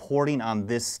forefront reporting on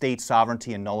this state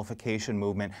sovereignty and nullification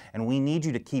movement, and we need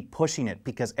you to keep pushing it,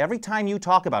 because every time you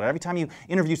talk about it, every time you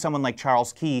interview someone like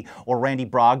Charles Key or Randy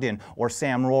Brogdon or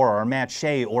Sam Rohrer or Matt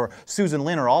Shea or Susan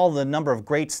Lynn or all the number of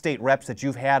great state reps that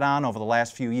you've had on over the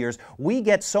last few years, we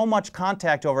get so much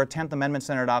contact over at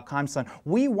 10thamendmentcenter.com, son.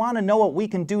 We want to know what we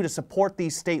can do to support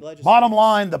these state legislators. Bottom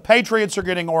line, the patriots are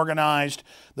getting organized.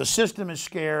 The system is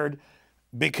scared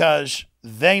because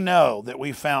they know that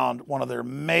we found one of their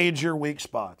major weak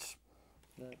spots.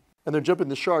 And they're jumping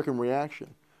the shark in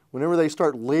reaction. Whenever they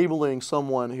start labeling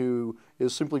someone who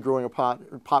is simply growing a pot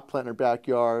plant in their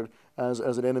backyard as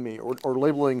an enemy, or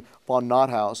labeling von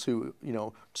Nothaus, who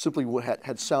simply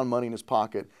had sound money in his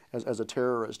pocket, as a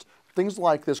terrorist. Things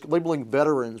like this, labeling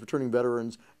veterans, returning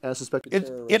veterans as suspected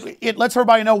terrorists. It lets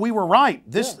everybody know we were right.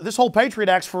 This whole Patriot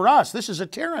Act's for us. This is a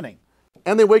tyranny.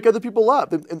 And they wake other people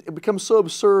up. It becomes so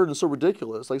absurd and so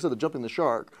ridiculous. Like I said, they're jumping the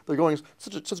shark. They're going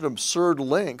such an absurd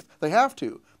length. They have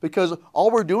to, because all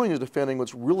we're doing is defending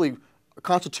what's really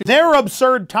constitutional. They're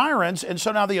absurd tyrants, and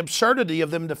so now the absurdity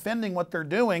of them defending what they're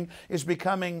doing is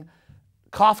becoming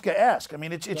Kafkaesque. I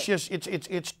mean, it's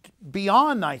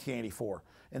beyond 1984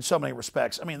 in so many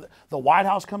respects. I mean, the White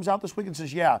House comes out this week and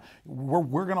says, yeah,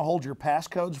 we're going to hold your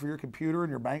passcodes for your computer and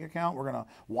your bank account. We're going to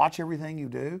watch everything you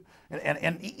do.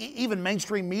 And even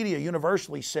mainstream media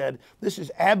universally said this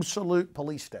is absolute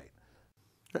police state.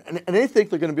 And they think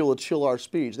they're going to be able to chill our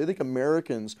speech. They think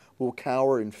Americans will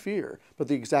cower in fear, but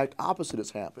the exact opposite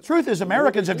has happened. Truth is,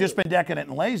 Americans have just been decadent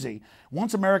and lazy.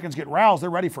 Once Americans get roused, they're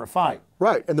ready for a fight.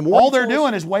 Right, and the more all they're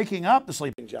doing is waking up the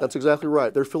sleeping giant. That's exactly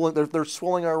right. They're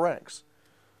swelling our ranks.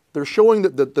 They're showing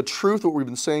the truth, what we've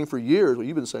been saying for years, what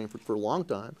you've been saying for a long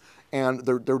time, and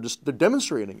they're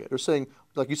demonstrating it. They're saying,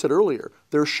 like you said earlier,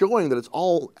 they're showing that it's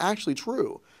all actually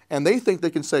true. And they think they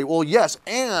can say, well, yes,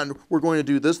 and we're going to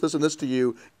do this, this, and this to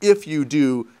you if you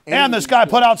do. And this guy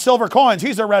put out silver coins.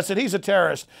 He's arrested. He's a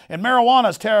terrorist. And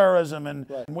marijuana's terrorism. And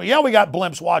we got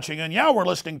blimps watching. And yeah, we're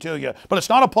listening to you. But it's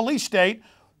not a police state.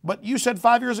 But you said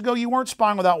 5 years ago you weren't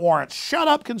spying without warrants. Shut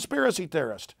up, conspiracy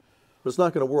theorist. But it's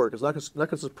not going to work. It's not going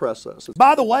to suppress us.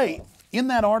 By the way, in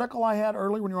that article I had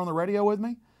earlier when you were on the radio with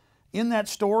me, in that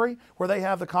story where they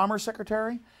have the Commerce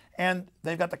Secretary, and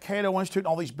they've got the Cato Institute and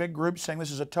all these big groups saying this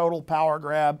is a total power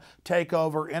grab,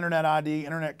 takeover, internet ID,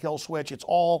 internet kill switch. It's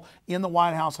all in the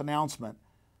White House announcement.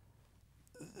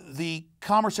 The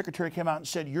Commerce Secretary came out and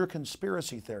said, you're a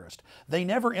conspiracy theorist. They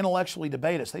never intellectually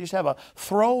debate us. They just have a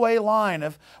throwaway line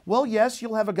of, well, yes,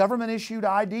 you'll have a government-issued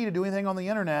ID to do anything on the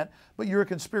internet, but you're a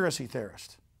conspiracy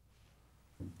theorist.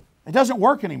 It doesn't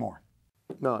work anymore.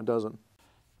 No, it doesn't.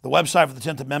 The website for the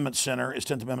 10th Amendment Center is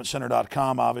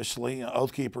 10thamendmentcenter.com, obviously.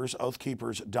 Oathkeepers,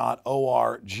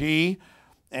 oathkeepers.org.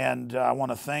 And I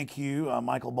want to thank you,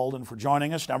 Michael Boldin, for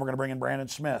joining us. Now we're going to bring in Brandon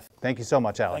Smith. Thank you so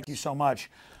much, Alex. Thank you so much.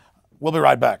 We'll be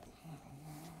right back.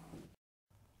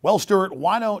 Well, Stewart,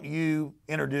 why don't you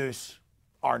introduce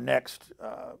our next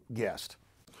guest.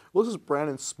 Well, this is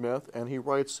Brandon Smith, and he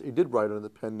did write under the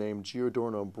pen name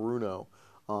Giordano Bruno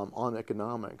on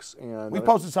economics. And We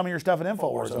posted some of your stuff at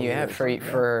Infowars. You have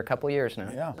for a couple years now.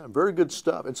 Yeah. very good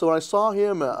stuff. And so when I saw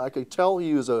him, I could tell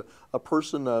he was a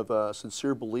person of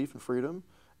sincere belief in freedom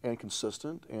and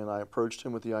consistent. And I approached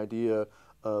him with the idea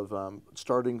of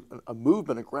starting a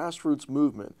movement, a grassroots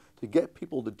movement, to get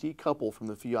people to decouple from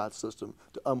the fiat system,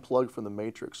 to unplug from the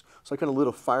matrix. So I kind of lit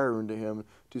a fire into him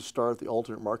to start the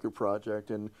alternate market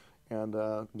project, and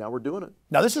now we're doing it.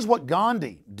 Now, this is what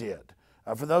Gandhi did.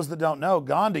 For those that don't know,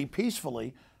 Gandhi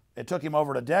peacefully, it took him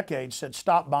over a decade, said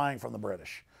stop buying from the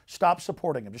British. Stop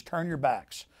supporting them. Just turn your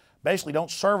backs. Basically, don't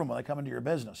serve them when they come into your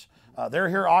business. They're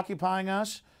here occupying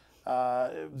us.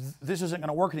 This isn't going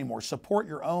to work anymore. Support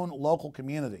your own local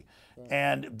community.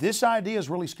 And this idea is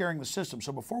really scaring the system.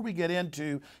 So before we get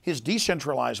into his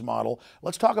decentralized model,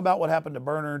 let's talk about what happened to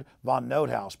Bernard von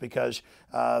Nothaus, because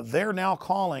they're now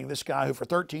calling this guy who for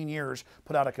 13 years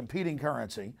put out a competing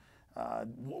currency,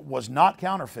 was not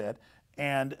counterfeit,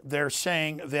 and they're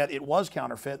saying that it was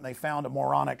counterfeit, and they found a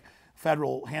moronic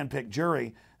federal handpicked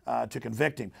jury to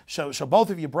convict him. So both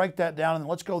of you break that down, and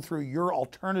let's go through your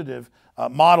alternative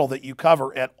model that you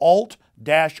cover at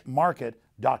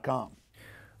alt-market.com.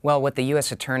 Well, what the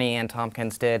U.S. Attorney Ann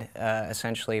Tompkins did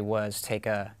essentially was take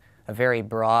a very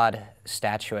broad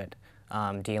statute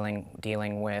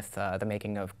dealing with the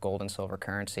making of gold and silver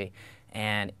currency,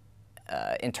 and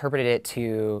interpreted it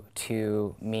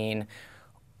to mean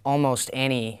almost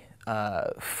any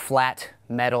flat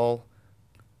metal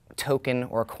token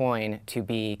or coin to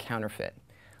be counterfeit.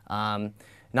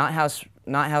 Nothaus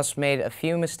made a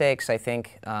few mistakes, I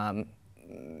think.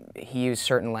 He used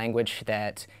certain language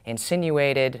that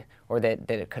insinuated, or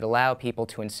that it could allow people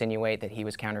to insinuate that he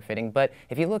was counterfeiting. But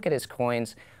if you look at his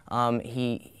coins,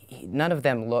 none of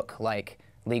them look like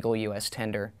legal U.S.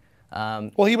 tender.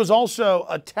 Well, he was also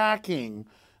attacking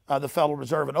the Federal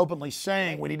Reserve and openly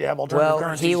saying we need to have alternative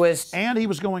currencies. And he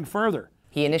was going further.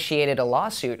 He initiated a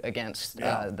lawsuit against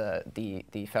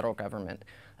the federal government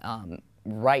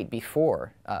right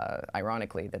before,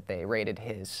 ironically, that they raided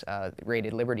his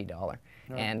Liberty Dollar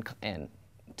and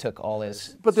took all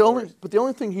his. But the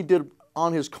only thing he did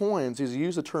on his coins is he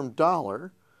used the term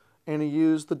dollar, and he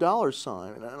used the dollar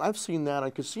sign, and I've seen that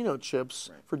on casino chips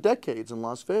for decades in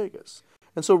Las Vegas.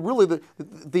 And so really, what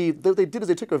they did is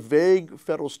they took a vague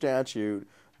federal statute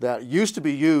that used to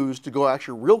be used to go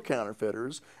after real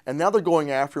counterfeiters, and now they're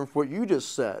going after him for what you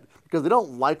just said, because they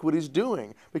don't like what he's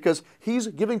doing, because he's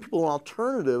giving people an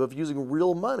alternative of using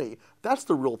real money. That's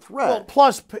the real threat. Well,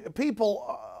 plus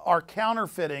people are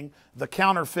counterfeiting the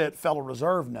counterfeit Federal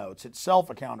Reserve notes, itself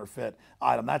a counterfeit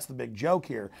item. That's the big joke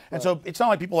here. And so it's not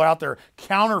like people are out there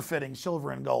counterfeiting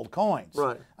silver and gold coins.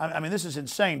 Right. I mean, this is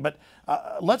insane. But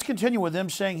let's continue with them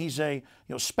saying he's a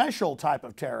special type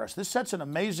of terrorist. This sets an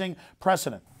amazing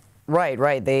precedent.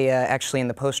 Right. They actually, in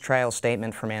the post-trial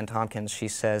statement from Ann Tompkins, she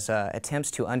says, attempts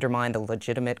to undermine the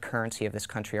legitimate currency of this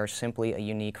country are simply a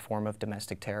unique form of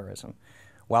domestic terrorism.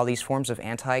 While these forms of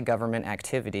anti-government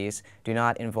activities do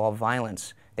not involve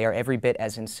violence, they are every bit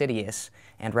as insidious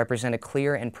and represent a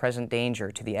clear and present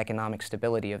danger to the economic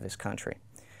stability of this country.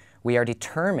 We are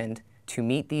determined to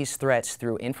meet these threats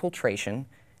through infiltration,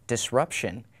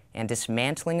 disruption, and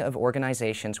dismantling of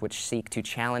organizations which seek to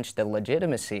challenge the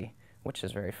legitimacy, which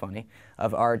is very funny,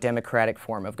 of our democratic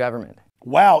form of government.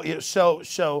 Wow,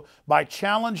 so by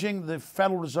challenging the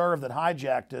Federal Reserve that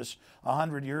hijacked us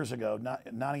 100 years ago,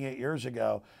 98 years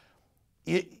ago,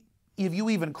 if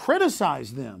you even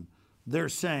criticize them, they're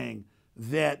saying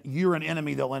that you're an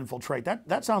enemy they'll infiltrate.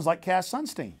 That sounds like Cass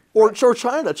Sunstein. Or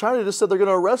China. China just said they're going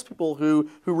to arrest people who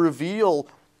reveal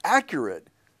accurate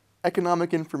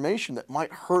economic information that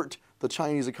might hurt the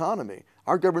Chinese economy.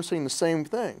 Our government's saying the same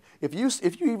thing. If you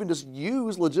even just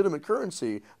use legitimate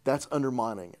currency, that's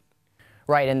undermining it.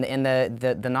 Right, and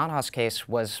the Nothaus case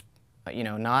was,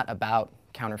 not about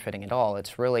counterfeiting at all.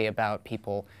 It's really about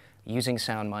people using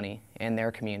sound money in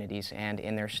their communities and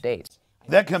in their states.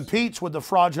 That competes with the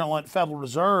fraudulent Federal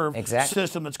Reserve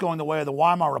system that's going the way of the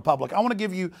Weimar Republic. I want to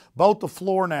give you both the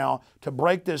floor now to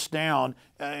break this down,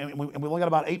 and we've only got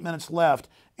about 8 minutes left,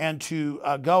 and to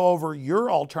go over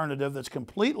your alternative that's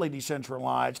completely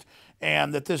decentralized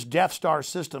and that this Death Star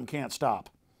system can't stop.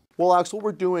 Well, Alex, what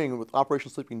we're doing with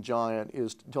Operation Sleeping Giant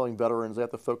is telling veterans they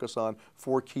have to focus on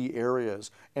 4 key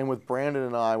areas. And with Brandon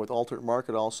and I, with Alternate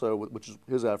Market also, which is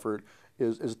his effort,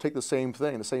 is take the same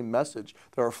thing, the same message.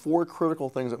 There are 4 critical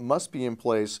things that must be in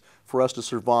place for us to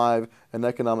survive an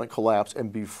economic collapse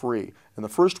and be free. And the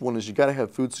first one is you've got to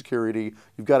have food security,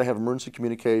 you've got to have emergency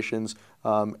communications,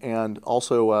 and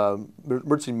also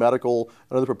emergency medical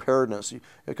and other preparedness.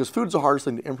 Because food's the hardest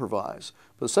thing to improvise.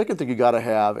 But the second thing you got to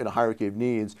have in a hierarchy of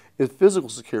needs is physical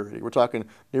security. We're talking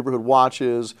neighborhood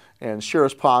watches and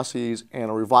sheriff's posses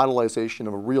and a revitalization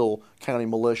of a real county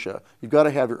militia. You've got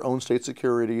to have your own state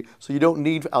security, so you don't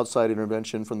need outside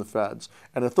intervention from the feds.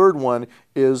 And the third one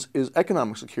is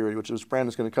economic security, which is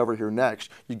Brandon's going to cover here next.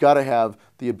 You've got to have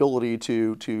the ability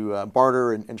to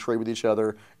barter and trade with each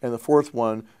other. And the fourth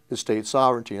one is state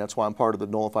sovereignty. And that's why I'm part of the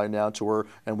Nullify Now tour,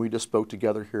 and we just spoke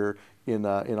together here in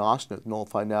Austin at the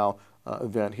Nullify Now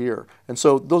event here. And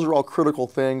so those are all critical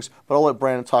things, but I'll let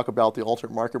Brandon talk about the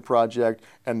alternate market project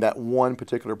and that one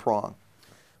particular prong.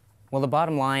 Well, the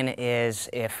bottom line is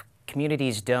if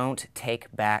communities don't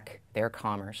take back their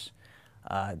commerce,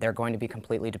 they're going to be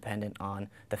completely dependent on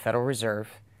the Federal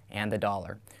Reserve and the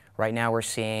dollar. Right now we're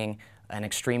seeing an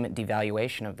extreme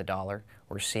devaluation of the dollar.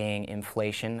 We're seeing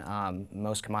inflation.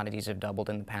 Most commodities have doubled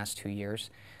in the past 2 years.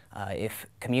 If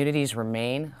communities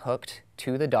remain hooked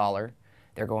to the dollar,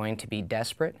 they're going to be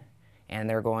desperate, and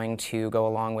they're going to go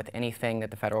along with anything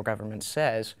that the federal government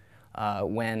says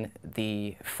when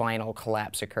the final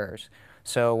collapse occurs.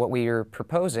 So what we are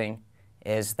proposing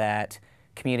is that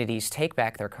communities take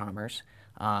back their commerce,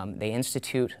 they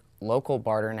institute local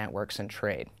barter networks and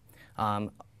trade.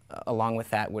 Along with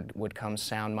that would come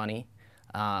sound money,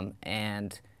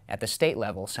 and at the state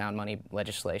level, sound money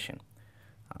legislation.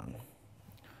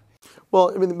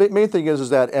 Well, I mean, the main thing is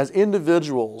that as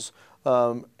individuals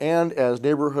and as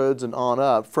neighborhoods and on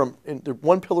up,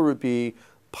 one pillar would be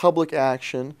public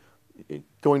action,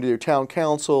 going to your town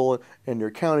council and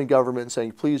your county government and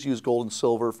saying, please use gold and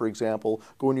silver, for example,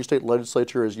 go in your state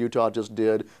legislature as Utah just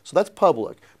did. So that's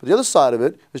public. But the other side of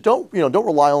it is don't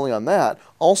rely only on that.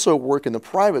 Also work in the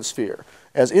private sphere.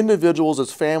 As individuals,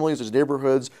 as families, as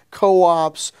neighborhoods,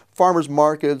 co-ops, farmers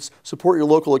markets, support your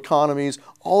local economies,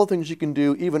 all the things you can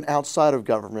do even outside of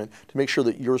government to make sure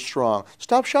that you're strong.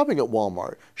 Stop shopping at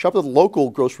Walmart. Shop at the local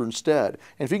grocer instead.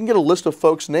 And if you can get a list of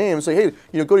folks' names, say, hey,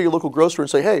 go to your local grocer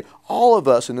and say, hey, all of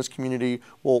us in this community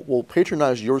will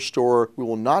patronize your store. We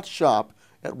will not shop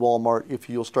at Walmart if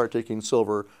you'll start taking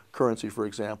silver currency, for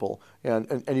example.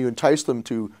 And you entice them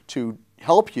to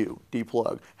help you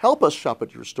deplug. Help us shop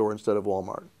at your store instead of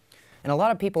Walmart. And a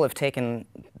lot of people have taken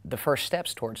the first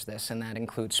steps towards this, and that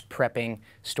includes prepping,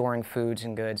 storing foods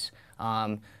and goods,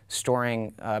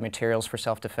 storing materials for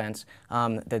self-defense.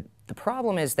 The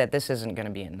problem is that this isn't going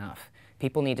to be enough.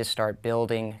 People need to start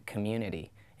building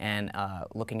community and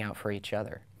looking out for each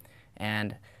other.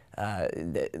 And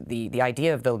the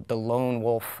idea of the lone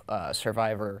wolf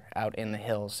survivor out in the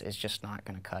hills is just not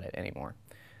going to cut it anymore.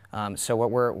 So what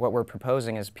we're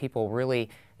proposing is people really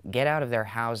get out of their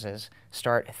houses,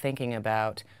 start thinking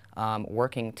about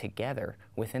working together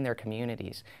within their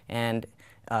communities. And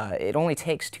it only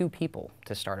takes 2 people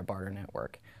to start a barter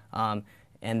network.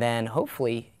 And then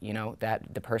hopefully,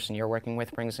 that the person you're working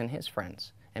with brings in his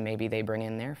friends, and maybe they bring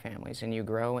in their families, and you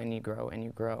grow and you grow and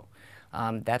you grow.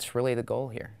 That's really the goal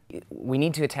here. We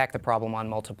need to attack the problem on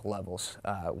multiple levels.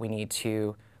 We need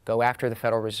to go after the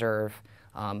Federal Reserve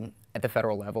at the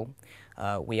federal level.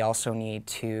 We also need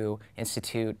to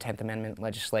institute 10th Amendment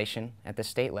legislation at the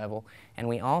state level, and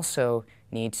we also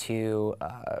need to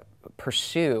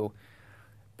pursue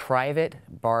private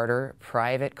barter,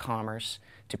 private commerce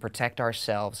to protect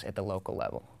ourselves at the local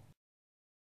level.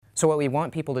 So what we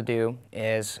want people to do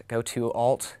is go to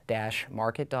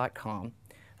alt-market.com.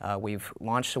 We've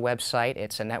launched a website.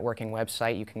 It's a networking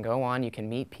website. You can go on, you can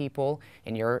meet people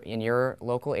in your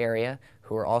local area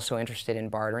who are also interested in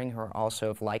bartering, who are also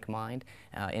of like mind,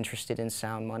 interested in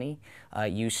sound money.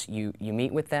 You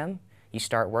meet with them. You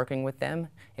start working with them.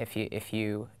 If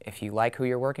you like who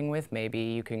you're working with, maybe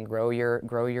you can grow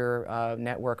your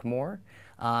network more.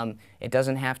 It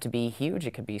doesn't have to be huge.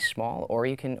 It could be small, or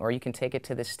you can take it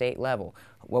to the state level.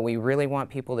 What we really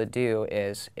want people to do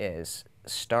is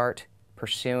start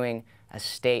pursuing a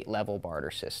state-level barter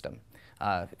system.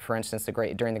 For instance,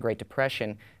 during the Great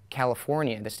Depression,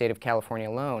 California, the state of California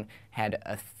alone, had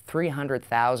a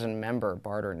 300,000 member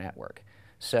barter network.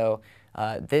 So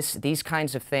these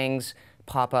kinds of things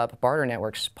pop up, barter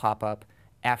networks pop up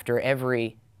after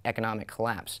every economic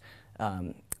collapse.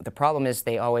 The problem is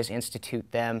they always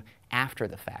institute them after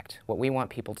the fact. What we want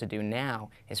people to do now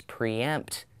is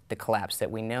preempt the collapse that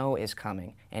we know is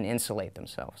coming and insulate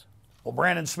themselves. Well,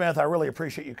 Brandon Smith, I really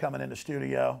appreciate you coming into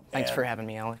studio. Thanks for having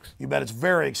me, Alex. You bet. It's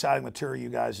very exciting material you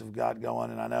guys have got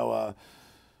going, and I know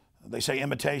They say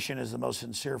imitation is the most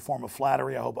sincere form of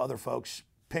flattery. I hope other folks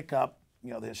pick up,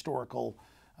 the historical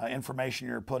information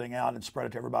you're putting out and spread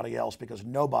it to everybody else, because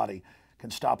nobody can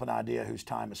stop an idea whose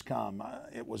time has come.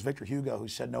 It was Victor Hugo who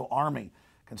said no army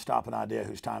can stop an idea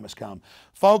whose time has come.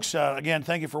 Folks, again,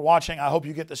 thank you for watching. I hope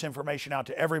you get this information out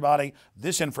to everybody.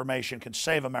 This information can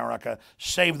save America,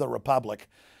 save the Republic,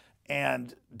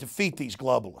 and defeat these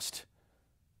globalists.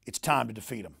 It's time to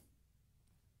defeat them.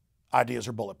 Ideas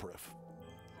are bulletproof.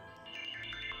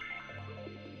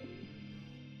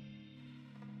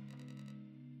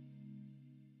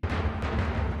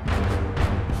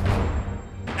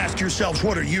 Ask yourselves,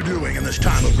 what are you doing in this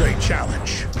time of great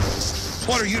challenge?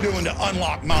 What are you doing to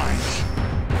unlock minds?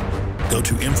 Go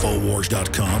to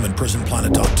Infowars.com and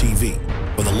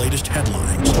PrisonPlanet.tv for the latest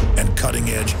headlines and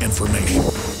cutting-edge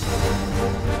information.